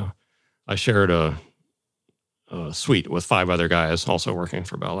University. So I shared a suite with 5 other guys also working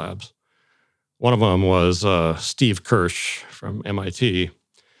for Bell Labs. One of them was Steve Kirsch from MIT,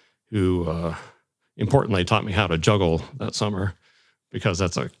 who importantly taught me how to juggle that summer, because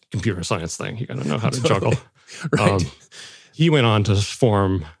that's a computer science thing. You got to know how to juggle. Right. He went on to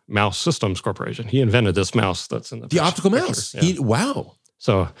form Mouse Systems Corporation. He invented this mouse that's in the optical picture. mouse. Yeah. Wow.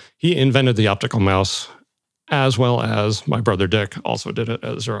 So he invented the optical mouse, as well as my brother Dick also did it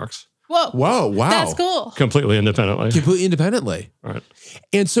at Xerox, Whoa. Wow. That's cool. completely independently. Completely independently. Right.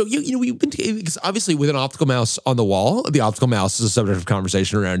 And so, we've been, because obviously with an optical mouse on the wall, the optical mouse is a subject of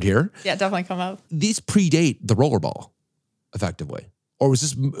conversation around here. Yeah, definitely come up. These predate the rollerball, effectively. Or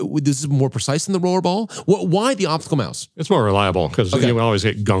was this more precise than the rollerball? Why the optical mouse? It's more reliable because Okay. you always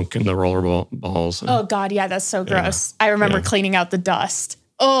get gunk in the roller balls. Oh God, yeah, that's so gross. I remember cleaning out the dust.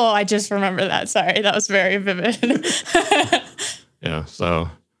 Oh, I just remember that. Sorry, that was very vivid. Yeah. So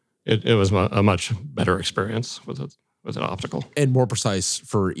it was a much better experience with an optical. And more precise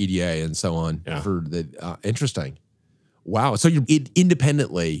for EDA and so on. Yeah. For the interesting. Wow. So you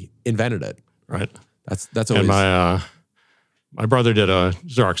independently invented it. Right. That's always. And my brother did a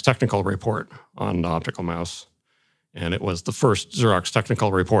Xerox technical report on the optical mouse, and it was the first Xerox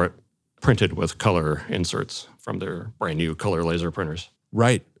technical report printed with color inserts from their brand new color laser printers.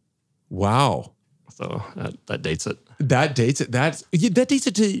 Right. Wow. So that dates it. That dates it. That dates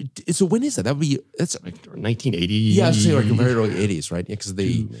it to. So when is that? That would be. That's. Like 1980. Yeah, I was saying like very early 80s, right? Yeah, because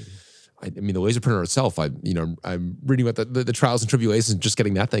the laser printer itself, I'm reading about the trials and tribulations, just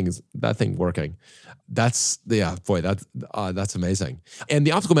getting that thing working. That's that's amazing. And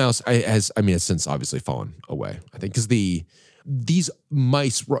the optical mouse has since obviously fallen away, I think, because these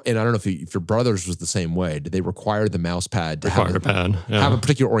mice, and I don't know if your brother's was the same way. Did they require the mouse pad to have a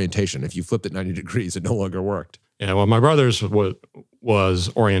particular orientation? If you flipped it 90 degrees, it no longer worked. Yeah, well, my brother's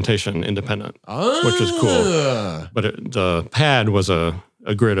was orientation independent, which is cool. But the pad was a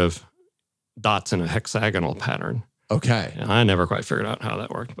grid of dots in a hexagonal pattern. Okay. And I never quite figured out how that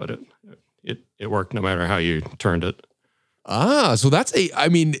worked, but it worked no matter how you turned it. So that's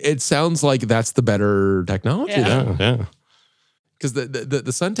it sounds like that's the better technology. Yeah. Yeah. Because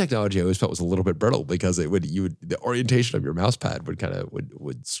the Sun technology I always felt was a little bit brittle because the orientation of your mouse pad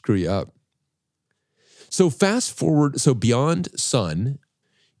would screw you up. So fast forward, so beyond Sun,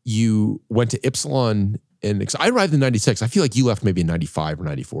 you went to Ypsilon, and I arrived in 96. I feel like you left maybe in 95 or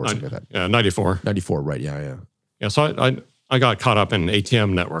 94 or something like that. Yeah, 94. 94, right? Yeah. Yeah, so I got caught up in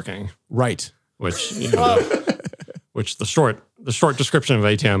ATM networking, Right. which which the short description of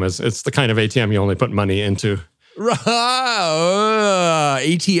ATM is it's the kind of ATM you only put money into.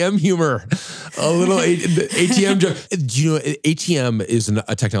 ATM humor, a little ATM joke. Do you know ATM is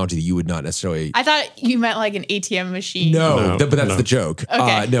a technology that you would not necessarily? I thought you meant like an ATM machine. No, but that's the joke.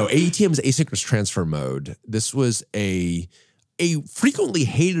 Okay. No, ATM is asynchronous transfer mode. This was a frequently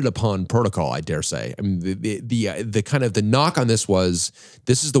hated upon protocol, I dare say. I mean, the kind of the knock on this was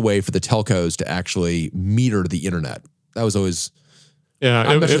this is the way for the telcos to actually meter the internet. That was always. Yeah,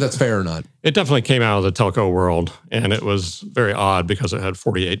 I'm not sure that's fair or not. It definitely came out of the telco world, and it was very odd because it had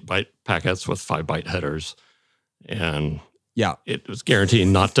 48-byte packets with 5-byte headers, and it was guaranteed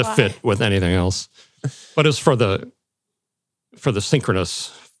not to fit with anything else. But it's for the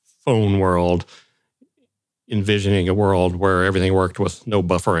synchronous phone world, envisioning a world where everything worked with no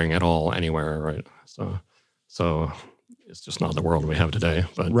buffering at all anywhere, right? So it's just not the world we have today.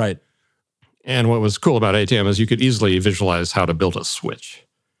 But right. And what was cool about ATM is you could easily visualize how to build a switch.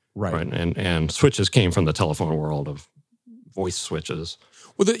 Right. And switches came from the telephone world of voice switches.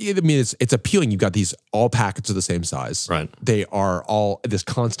 Well, I mean, it's appealing. You've got these all packets of the same size. Right. They are all this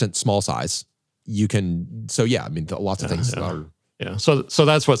constant small size. You can, I mean, lots of things are. Yeah. So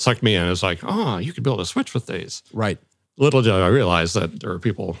that's what sucked me in. It's like, you could build a switch with these. Right. Little did I realize that there are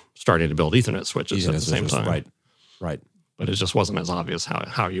people starting to build Ethernet switches at the same time. Right. But it just wasn't as obvious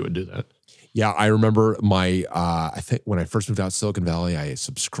how you would do that. Yeah, I remember I think when I first moved out to Silicon Valley, I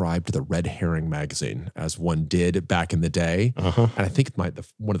subscribed to the Red Herring magazine, as one did back in the day. Uh-huh. And I think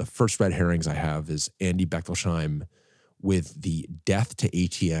one of the first red herrings I have is Andy Bechtolsheim with the Death to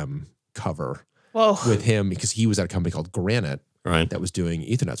ATM cover. Whoa. With him, because he was at a company called Granite that was doing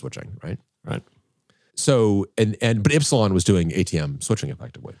Ethernet switching, right? Right. So, but Ipsilon was doing ATM switching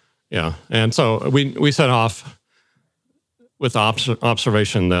effectively. Yeah. And so we set off with the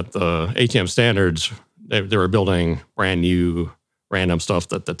observation that the ATM standards, they were building brand new random stuff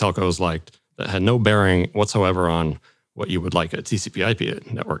that the telcos liked that had no bearing whatsoever on what you would like a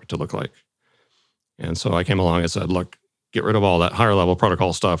TCP/IP network to look like. And so I came along and said, look, get rid of all that higher level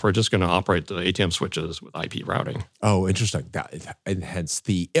protocol stuff. We're just going to operate the ATM switches with IP routing. Oh, interesting. And hence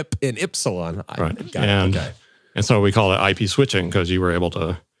the IP in Ipsilon. Right. And so we call it IP switching because you were able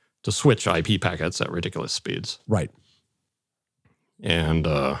to switch IP packets at ridiculous speeds. Right. And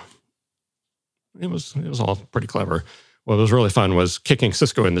it was all pretty clever. What was really fun was kicking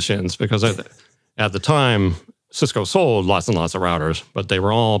Cisco in the shins because at the time, Cisco sold lots and lots of routers, but they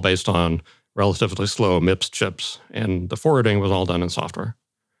were all based on relatively slow MIPS chips, and the forwarding was all done in software.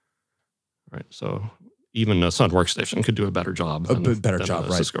 Right. So even a Sun workstation could do a better job than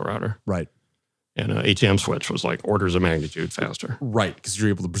a Cisco router. Right. And an ATM switch was like orders of magnitude faster. Right. Because you're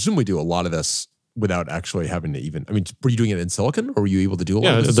able to presumably do a lot of this without actually having to even, I mean, were you doing it in silicon or were you able to do a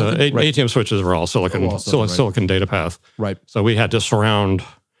lot of this? Yeah, the ATM switches were all silicon, silicon data path. Right. So we had to surround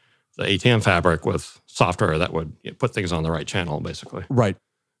the ATM fabric with software that would put things on the right channel, basically. Right.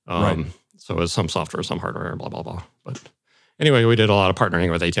 So it was some software, some hardware, blah, blah, blah. But anyway, we did a lot of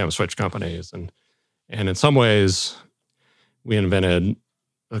partnering with ATM switch companies. And in some ways, we invented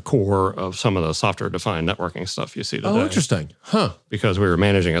the core of some of the software-defined networking stuff you see today. Oh, interesting. Huh. Because we were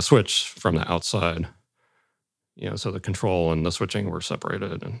managing a switch from the outside. So the control and the switching were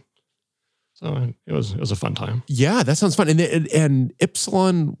separated. And so it was a fun time. Yeah, that sounds fun. And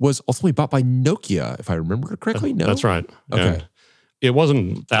Ipsilon was ultimately bought by Nokia, if I remember correctly. No? That's right. Okay. And it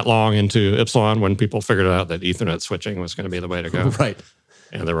wasn't that long into Ipsilon when people figured out that Ethernet switching was going to be the way to go. Right.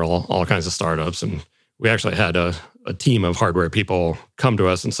 And there were all kinds of startups. And we actually had a team of hardware people come to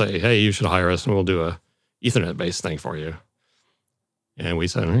us and say, hey, you should hire us and we'll do a Ethernet-based thing for you. And we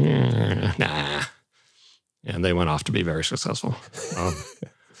said, nah. And they went off to be very successful.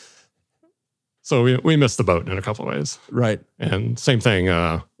 So we missed the boat in a couple of ways. Right. And same thing,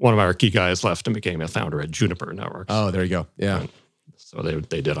 one of our key guys left and became a founder at Juniper Networks. Oh, there you go. Yeah. And so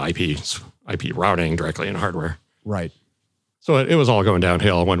they did IP routing directly in hardware. Right. So it was all going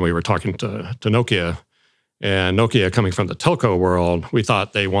downhill when we were talking to Nokia. And Nokia, coming from the telco world, we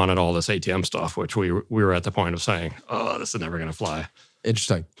thought they wanted all this ATM stuff, which we were at the point of saying, oh, this is never going to fly.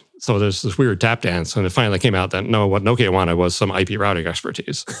 Interesting. So there's this weird tap dance, and it finally came out that no, what Nokia wanted was some IP routing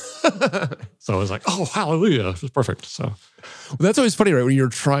expertise. So it was like, oh, hallelujah, it was perfect. So well, that's always funny, right? When you're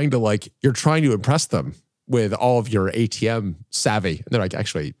trying to impress them with all of your ATM savvy, and they're like,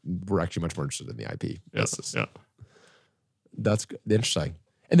 actually, we're actually much more interested in the IP. Yeah. That's interesting.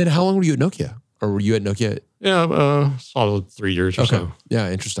 And then how long were you at Nokia? Or were you at Nokia? Yeah, solid 3 years or so.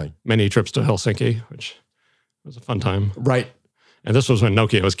 Yeah, interesting. Many trips to Helsinki, which was a fun time. Right. And this was when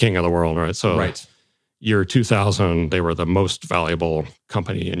Nokia was king of the world, right? So year 2000, they were the most valuable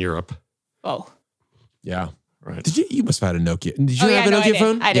company in Europe. Oh. Yeah. Right. Did you? You must have had a Nokia. Did you have a Nokia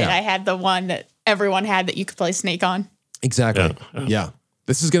phone? I did. Yeah. I had the one that everyone had that you could play Snake on. Exactly. Yeah.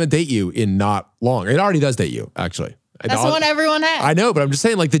 This is going to date you in not long. It already does date you, actually. That's the one everyone had. I know, but I'm just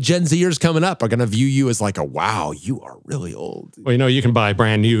saying, like, the Gen Zers coming up are going to view you as like wow, you are really old. Well, you can buy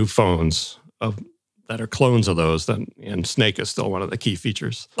brand new phones that are clones of those, and Snake is still one of the key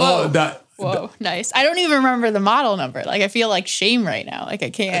features. Oh, that. Whoa, nice. I don't even remember the model number. Like, I feel like shame right now. Like, I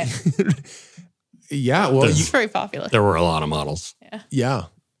can't. Yeah. Well, It's very popular. There were a lot of models. yeah.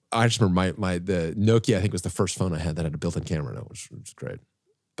 I just remember the Nokia, I think, was the first phone I had that had a built-in camera in it, which was great.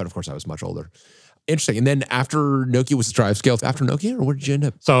 But of course, I was much older. Interesting. And then after Nokia was Drive Scale, after Nokia, or where did you end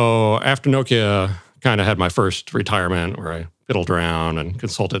up? So after Nokia, kind of had my first retirement where I fiddled around and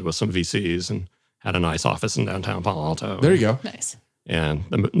consulted with some VCs and had a nice office in downtown Palo Alto. There you go. Nice. And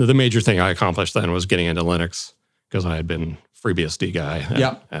the major thing I accomplished then was getting into Linux because I had been FreeBSD guy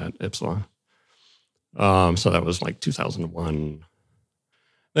at Ipsilon. So that was like 2001.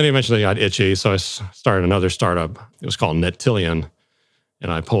 Then eventually I got itchy, so I started another startup. It was called Netillion,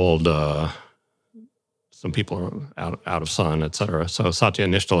 and I pulled some people out of Sun, et cetera. So Satya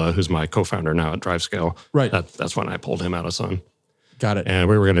Nishtala, who's my co-founder now at DriveScale, Right. That's when I pulled him out of Sun. Got it. And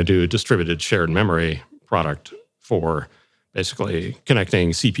we were going to do a distributed shared memory product for basically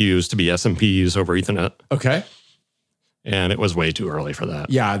connecting CPUs to be SMPs over Ethernet. Okay. And it was way too early for that.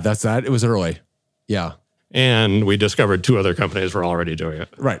 Yeah, that's that. It was early. Yeah. And we discovered two other companies were already doing it.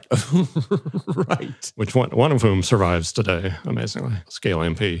 Right. Right. Which one of whom survives today, amazingly. Scale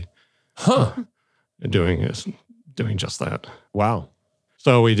MP. Huh. Doing just that. Wow.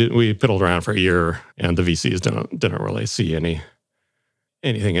 So we piddled around for a year, and the VCs didn't really see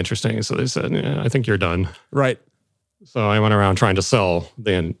anything interesting. So they said, I think you're done. Right. So I went around trying to sell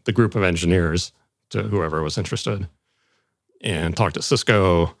the group of engineers to whoever was interested, and talked to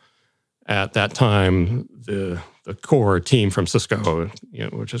Cisco. At that time, the core team from Cisco,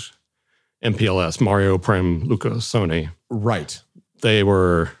 which is MPLS, Mario, Prem, Luca, Sony. Right. They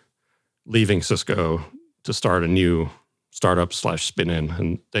were leaving Cisco to start a new startup / spin-in.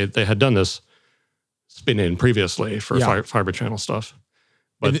 And they had done this spin-in previously for fiber channel stuff.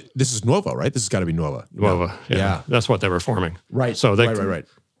 But this is Nuova, right? This has got to be Nuova. Nuova, yeah. That's what they were forming. Right. So right.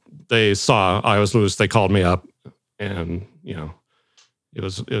 They saw I was loose. They called me up, and it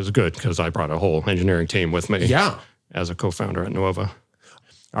was good because I brought a whole engineering team with me. Yeah. As a co-founder at Nuova.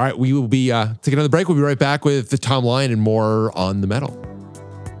 All right. We will be taking another break. We'll be right back with Tom Lyon and more On the Metal.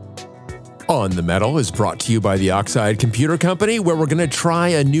 On the Metal is brought to you by the Oxide Computer Company, where we're going to try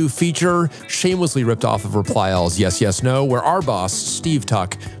a new feature shamelessly ripped off of Reply All's Yes, Yes, No, where our boss, Steve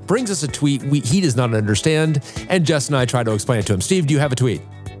Tuck, brings us a tweet he does not understand, and Jess and I try to explain it to him. Steve, do you have a tweet?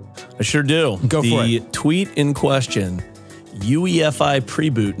 I sure do. Go for it. The tweet in question: UEFI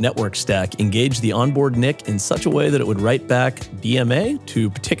pre-boot network stack engaged the onboard NIC in such a way that it would write back DMA to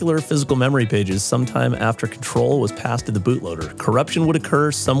particular physical memory pages sometime after control was passed to the bootloader. Corruption would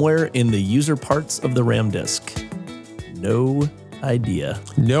occur somewhere in the user parts of the RAM disk. No idea.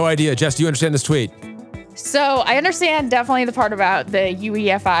 No idea. Jess, do you understand this tweet? So I understand definitely the part about the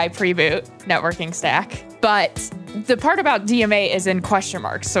UEFI pre-boot networking stack, but the part about DMA is in question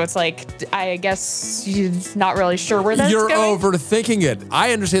marks. So it's like, I guess you're not really sure where that's You're going. overthinking it.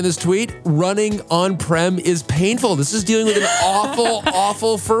 I understand this tweet. Running on-prem is painful. This is dealing with an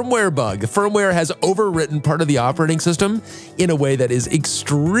awful firmware bug. The firmware has overwritten part of the operating system in a way that is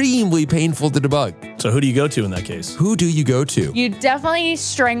extremely painful to debug. So who do you go to in that case? Who do you go to? You definitely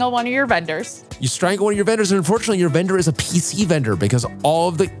strangle one of your vendors. You strangle one of your vendors, and unfortunately, your vendor is a PC vendor because all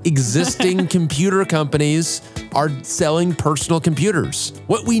of the existing computer companies are selling personal computers.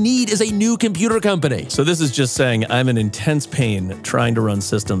 What we need is a new computer company. So this is just saying I'm in intense pain trying to run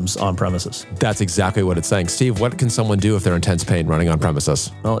systems on premises. That's exactly what it's saying. Steve, what can someone do if they're in intense pain running on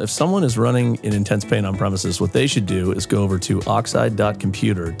premises? Well, if someone is running in intense pain on premises, what they should do is go over to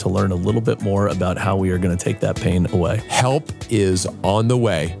oxide.computer to learn a little bit more about how we are going to take that pain away. Help is on the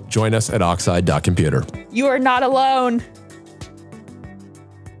way. Join us at oxide.computer. You are not alone.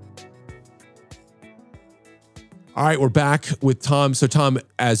 All right, we're back with Tom. So Tom,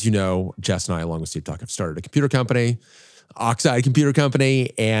 as you know, Jess and I, along with Steve Tuck, have started a computer company, Oxide Computer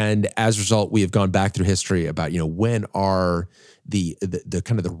Company. And as a result, we have gone back through history about, when are the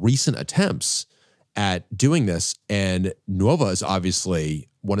kind of the recent attempts at doing this. And Nuova is obviously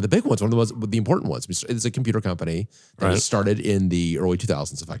one of the big ones, one of the important ones. It's a computer company that was started in the early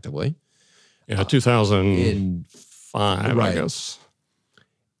 2000s, effectively. Yeah, 2005, right. I guess.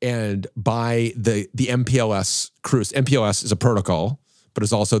 And by the MPLS Cruise. MPLS is a protocol, but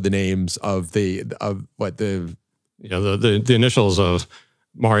it's also the names of the initials of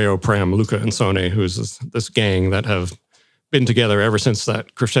Mario, Prem, Luca, and Sony, who's this gang that have been together ever since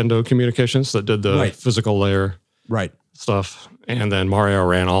that Crescendo Communications that did the physical layer stuff. And then Mario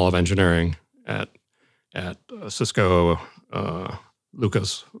ran all of engineering at Cisco. Luca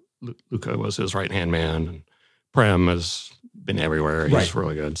was his right-hand man, and Prem has been everywhere. He's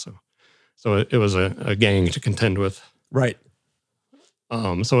really good. So it was a gang to contend with. Right.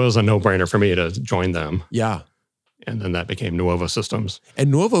 So it was a no-brainer for me to join them. Yeah. And then that became Nuova Systems.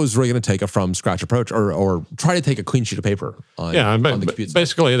 And Nuova is really going to take a from scratch approach or try to take a clean sheet of paper on, on the compute side.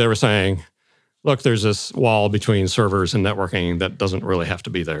 Basically they were saying, look, there's this wall between servers and networking that doesn't really have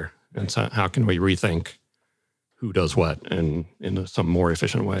to be there. And so how can we rethink who does what in some more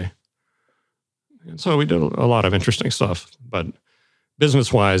efficient way? And so we did a lot of interesting stuff. But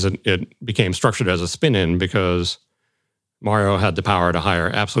business-wise, it became structured as a spin-in because Mario had the power to hire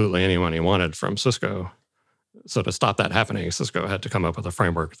absolutely anyone he wanted from Cisco. So to stop that happening, Cisco had to come up with a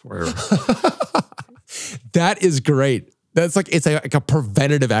framework where... That is great. That's like, it's like a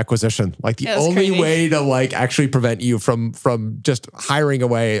preventative acquisition. Like the only way to like actually prevent you from just hiring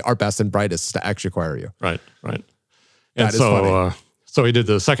away our best and brightest to actually acquire you. Right. And so he did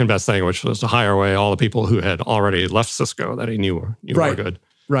the second best thing, which was to hire away all the people who had already left Cisco that he knew were good.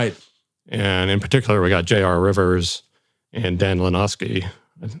 Right. And in particular, we got J.R. Rivers and Dan Lenosky.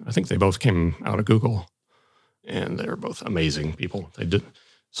 I think they both came out of Google. And they're both amazing people. They did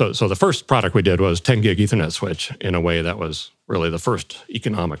so the first product we did was 10 gig Ethernet switch in a way that was really the first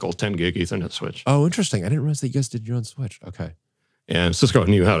economical 10 gig Ethernet switch. Oh, interesting. I didn't realize that you guys did your own switch. Okay. And Cisco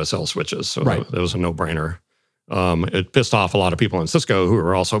knew how to sell switches, so that was a no-brainer. It pissed off a lot of people in Cisco who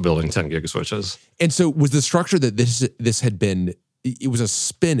were also building 10 gig switches. And so was the structure that this had been, it was a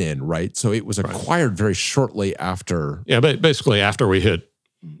spin-in, right? So it was acquired very shortly after. Yeah, but basically after we hit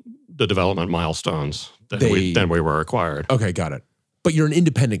the development milestones, then we were acquired. Okay, got it. But you're an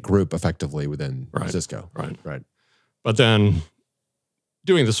independent group effectively within Cisco. Right. But then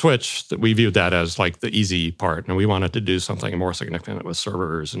doing the switch, that we viewed that as like the easy part, and we wanted to do something more significant with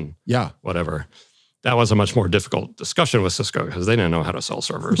servers and whatever. That was a much more difficult discussion with Cisco because they didn't know how to sell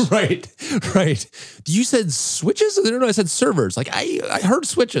servers. Right. You said switches? No, I said servers. Like I heard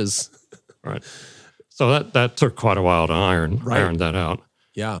switches. Right. So that took quite a while to iron that out.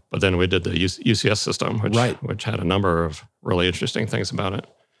 Yeah. But then we did the UCS system, which had a number of really interesting things about it,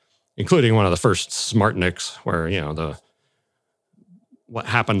 including one of the first smart NICs where, what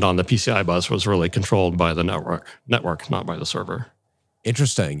happened on the PCI bus was really controlled by the network, not by the server.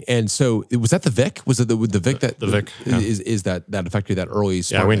 Interesting. And so was that the VIC? Was it the VIC that the VIC is that effectively that early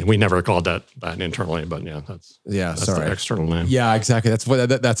smart NIC? We never called that internally, but that's the external name. Yeah, exactly.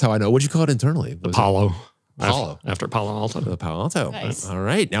 That's how I know. What'd you call it internally? Palo. Palo. After Palo Alto. The Palo Alto. Nice. All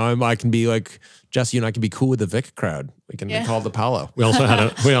right. Now I can be like, Jesse and I can be cool with the VIC crowd. We can be called the Palo. We also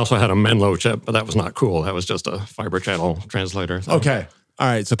had a Menlo chip, but that was not cool. That was just a fiber channel translator. So. Okay. All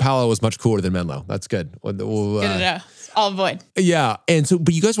right. So Palo was much cooler than Menlo. That's good. Good to know. I'll avoid. Yeah. And so,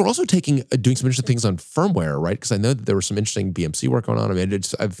 but you guys were also doing some interesting things on firmware, right? Because I know that there was some interesting BMC work going on. I mean,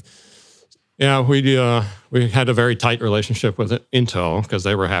 we had a very tight relationship with Intel because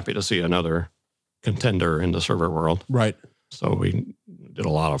they were happy to see another contender in the server world. Right. So we did a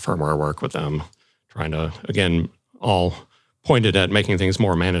lot of firmware work with them, trying to, again, all pointed at making things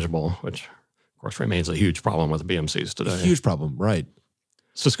more manageable, which of course remains a huge problem with the BMCs today. Huge problem, right.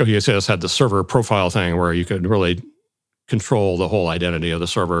 Cisco UCS had the server profile thing where you could really control the whole identity of the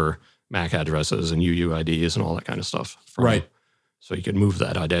server, MAC addresses and UUIDs and all that kind of stuff. Right. So you could move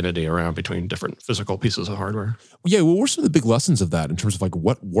that identity around between different physical pieces of hardware. Yeah, what were some of the big lessons of that in terms of like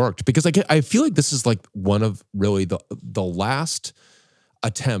what worked? Because I feel like this is like one of really the last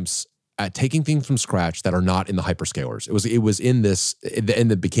attempts at taking things from scratch that are not in the hyperscalers. It was in this, and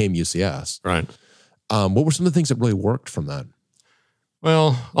that became UCS. Right. What were some of the things that really worked from that?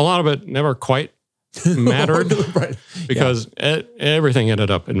 Well, a lot of it never quite mattered right. because everything ended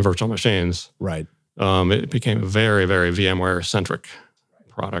up in virtual machines. Right. It became a very, very VMware-centric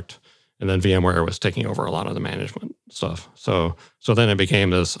product. And then VMware was taking over a lot of the management stuff. So then it became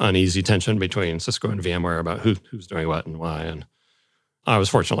this uneasy tension between Cisco and VMware about who's doing what and why. And I was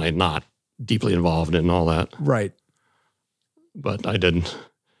fortunately not deeply involved in all that. Right. But I didn't,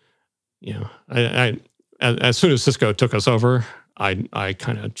 I as soon as Cisco took us over, I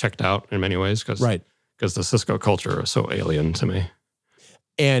kind of checked out in many ways because the Cisco culture is so alien to me.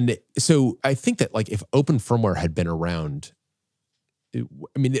 And so I think that like if open firmware had been around, I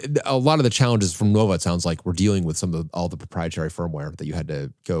mean, a lot of the challenges from Nuova, it sounds like, we're dealing with all the proprietary firmware that you had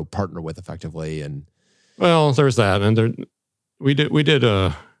to go partner with effectively. And well, there's that, and we did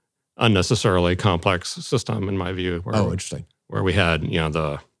a unnecessarily complex system in my view. Interesting. where we had,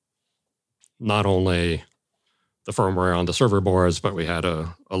 not only the firmware on the server boards, but we had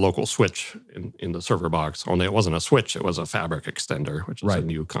a local switch in the server box. Only it wasn't a switch, it was a fabric extender, which is a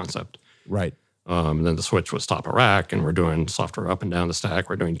new concept. Right. And then the switch was top of rack, and we're doing software up and down the stack.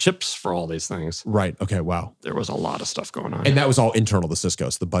 We're doing chips for all these things. Right. Okay. Wow. There was a lot of stuff going on. And that was all internal to Cisco.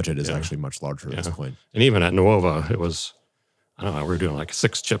 So the budget is actually much larger at this point. And even at Nuova, it was, I don't know, we were doing like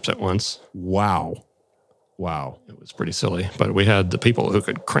 6 chips at once. Wow. It was pretty silly, but we had the people who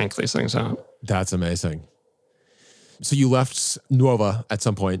could crank these things out. That's amazing. So you left Nuova at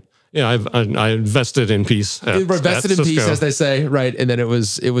some point. Yeah, I invested in peace. Invested in peace, as they say, right? And then it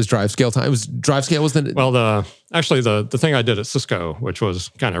was DriveScale time. It was DriveScale was the well. The thing I did at Cisco, which was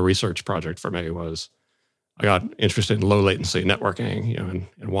kind of a research project for me, was I got interested in low latency networking,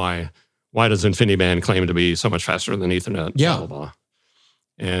 and why does InfiniBand claim to be so much faster than Ethernet? Yeah. Blah, blah, blah.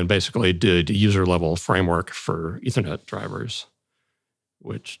 And basically did a user level framework for Ethernet drivers,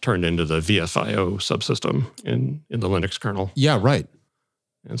 which turned into the VFIO subsystem in the Linux kernel. Yeah, right.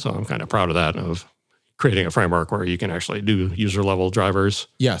 And so I'm kind of proud of that, of creating a framework where you can actually do user level drivers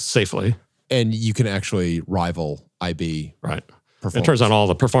safely. And you can actually rival IB. Right. Performance. It turns out all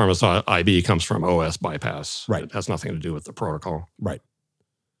the performance IB comes from OS bypass. Right. It has nothing to do with the protocol. Right.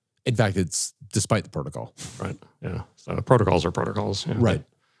 In fact, it's despite the protocol. Right. Yeah. So protocols are protocols. Yeah. Right.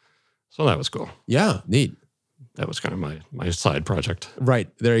 So that was cool. Yeah. Neat. That was kind of my side project. Right.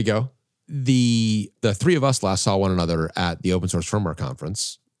 There you go. The three of us last saw one another at the Open Source Firmware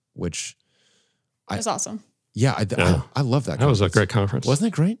Conference, which It was awesome. Yeah, I love that. That was a great conference. Wasn't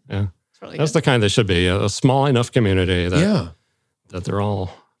it great? Yeah. It's really That's good. the kind that should be a small enough community that they're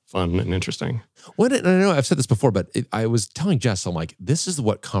all fun and interesting. And I know I've said this before, but I was telling Jess, I'm like, this is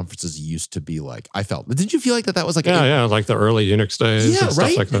what conferences used to be like. I felt. Did you feel like that was like like the early Unix days and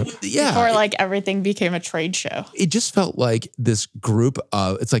stuff like that. Yeah. Before like everything became a trade show. It just felt like this group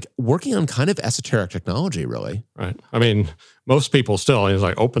of, it's like working on kind of esoteric technology, really. Right. I mean, most people still, it's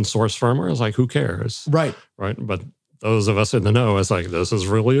like open source firmware is like, who cares? Right. Right. But those of us in the know, it's like, this is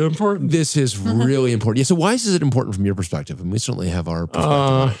really important. This is really important. Yeah. So why is it important from your perspective? And we certainly have our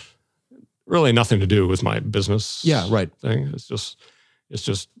perspective. Really nothing to do with my business. Yeah, right. Thing. It's just,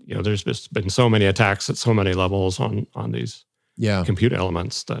 there's just been so many attacks at so many levels on these compute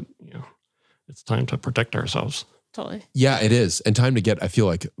elements that, it's time to protect ourselves. Totally. Yeah, it is. And time to get, I feel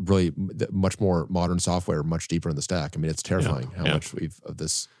like, really much more modern software, much deeper in the stack. I mean, it's terrifying how much we've of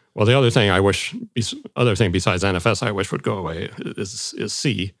this. Well, the other thing besides NFS I wish would go away is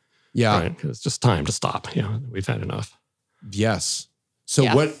C. Yeah. Right? It's just time to stop. We've had enough. Yes. So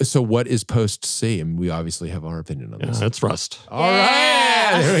what is post C? And we obviously have our opinion on this. It's Rust. All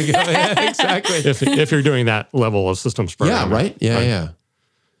right. There we go. Yeah, exactly. if you're doing that level of systems programming. Yeah, right? Yeah.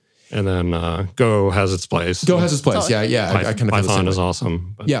 And then Go has its place. Go has its place. Yeah. I kind of Python is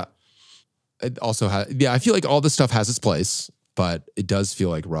awesome. But. Yeah. It also has, I feel like all this stuff has its place, but it does feel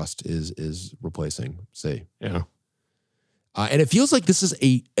like Rust is replacing C. Yeah. And it feels like this is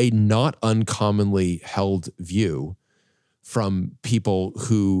a not uncommonly held view from people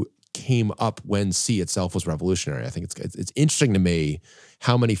who came up when C itself was revolutionary. I think it's interesting to me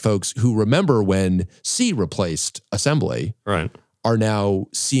how many folks who remember when C replaced assembly are now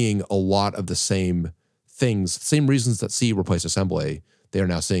seeing a lot of the same things, same reasons that C replaced assembly, they are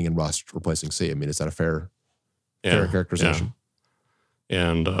now seeing in Rust replacing C. I mean, is that a fair characterization? Yeah.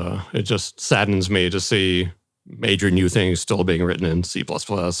 And it just saddens me to see major new things still being written in C++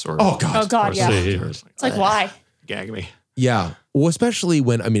 or C, or it's like why? Gag me. Yeah. Well, especially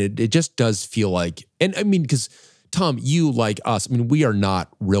when, I mean, it just does feel like, and I mean, because Tom, you like us, I mean, we are not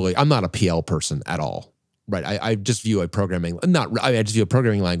really, I'm not a PL person at all, right? I just view I just view a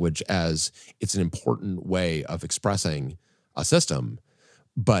programming language as it's an important way of expressing a system,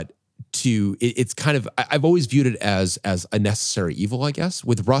 but it's kind of, I've always viewed it as a necessary evil, I guess.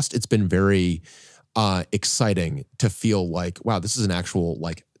 With Rust, it's been very exciting to feel like, wow, this is an actual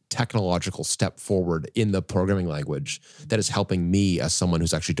like technological step forward in the programming language that is helping me as someone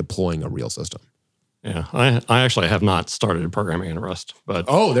who's actually deploying a real system. Yeah, I actually have not started programming in Rust, but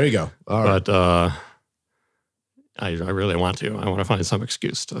there you go. I really want to. I want to find some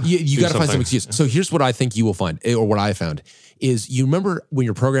excuse to. You got to find some excuse. So here's what I think you will find, or what I found, is you remember when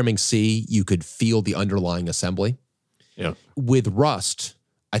you're programming C, you could feel the underlying assembly. Yeah. With Rust,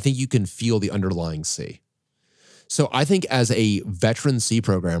 I think you can feel the underlying C. So I think as a veteran C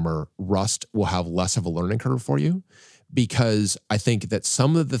programmer, Rust will have less of a learning curve for you, because I think that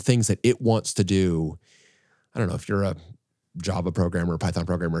some of the things that it wants to do, I don't know if you're a Java programmer, Python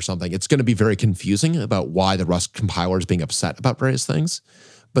programmer or something, it's going to be very confusing about why the Rust compiler is being upset about various things.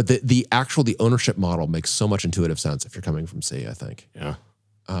 But the ownership model makes so much intuitive sense if you're coming from C, I think. Yeah.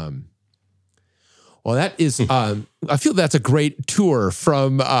 Well, that is, I feel that's a great tour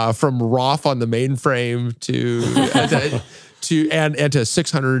from ROF on the mainframe to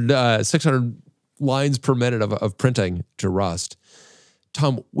 600 lines per minute of printing to Rust.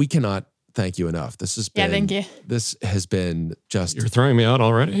 Tom, we cannot thank you enough. This has been, thank you. This has been just. You're throwing me out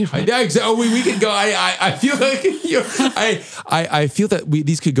already. Yeah, exactly. Oh, we can go. I feel like I feel that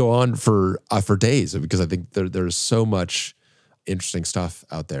these could go on for days because I think there's so much interesting stuff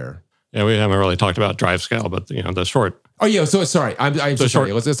out there. Yeah, we haven't really talked about drive scale, but the short. Oh yeah, so sorry. I'm so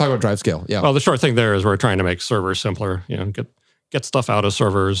sorry. Let's talk about drive scale. Yeah. Well, the short thing there is we're trying to make servers simpler. Get stuff out of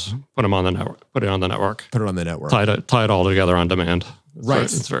servers, put them on the network, put it on the network. Tie it all together on demand.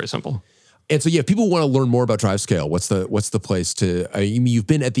 It's very simple. And so, yeah, if people want to learn more about drive scale, what's the place to? I mean, you've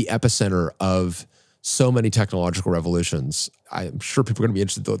been at the epicenter of so many technological revolutions. I'm sure people are going to be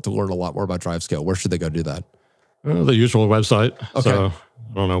interested to learn a lot more about drive scale. Where should they go do that? The usual website. Okay. So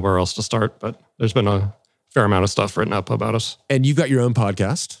I don't know where else to start, but there's been a fair amount of stuff written up about us. And you've got your own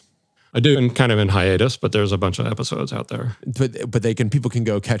podcast. I do, and kind of in hiatus, but there's a bunch of episodes out there. But people can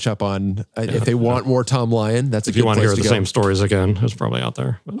go catch up on if they want more Tom Lyon. That's if you want to hear the same stories again, it's probably out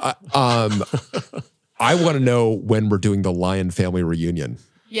there. I want to know when we're doing the Lyon family reunion.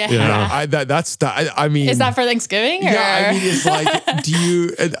 Yeah. I mean, is that for Thanksgiving? Or? Yeah, I mean, it's like, do you?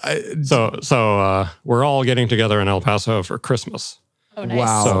 So we're all getting together in El Paso for Christmas. Oh, nice.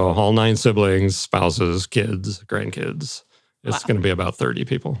 Wow. So all 9 siblings, spouses, kids, grandkids. It's going to be about 30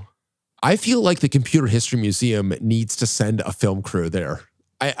 people. I feel like the Computer History Museum needs to send a film crew there.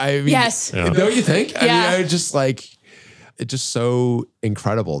 I mean, yes. Yeah. Don't you think? Yeah. I mean, it's just so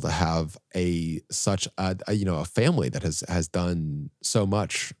incredible to have such a family that has done so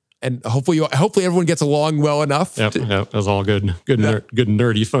much, and hopefully everyone gets along well enough. Yep, it was all good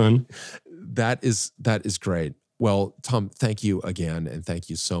nerdy fun. That is great. Well, Tom, thank you again, and thank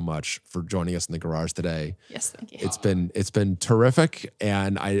you so much for joining us in the garage today. Yes, thank you. It's been terrific,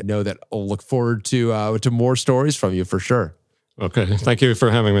 and I know that I'll look forward to more stories from you for sure. Okay, thank you for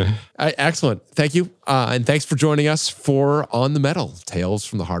having me. Excellent, thank you, and thanks for joining us for On the Metal: Tales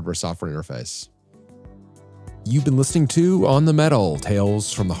from the Hardware Software Interface. You've been listening to On the Metal: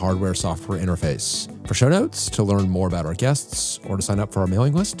 Tales from the Hardware Software Interface. For show notes, to learn more about our guests, or to sign up for our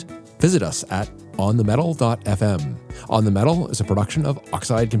mailing list, visit us at onthemetal.fm. On the Metal is a production of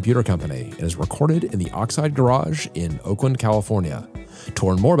Oxide Computer Company and is recorded in the Oxide Garage in Oakland, California. To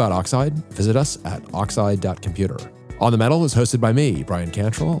learn more about Oxide, visit us at oxide.computer. On the Metal is hosted by me, Brian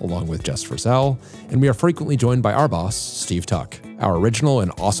Cantrell, along with Jess Fursell, and we are frequently joined by our boss, Steve Tuck. Our original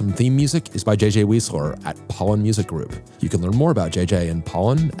and awesome theme music is by JJ Wiesler at Pollen Music Group. You can learn more about JJ and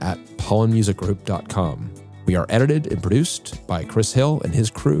Pollen at pollenmusicgroup.com. We are edited and produced by Chris Hill and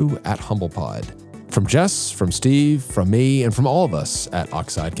his crew at HumblePod. From Jess, from Steve, from me, and from all of us at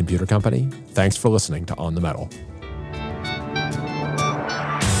Oxide Computer Company, thanks for listening to On the Metal.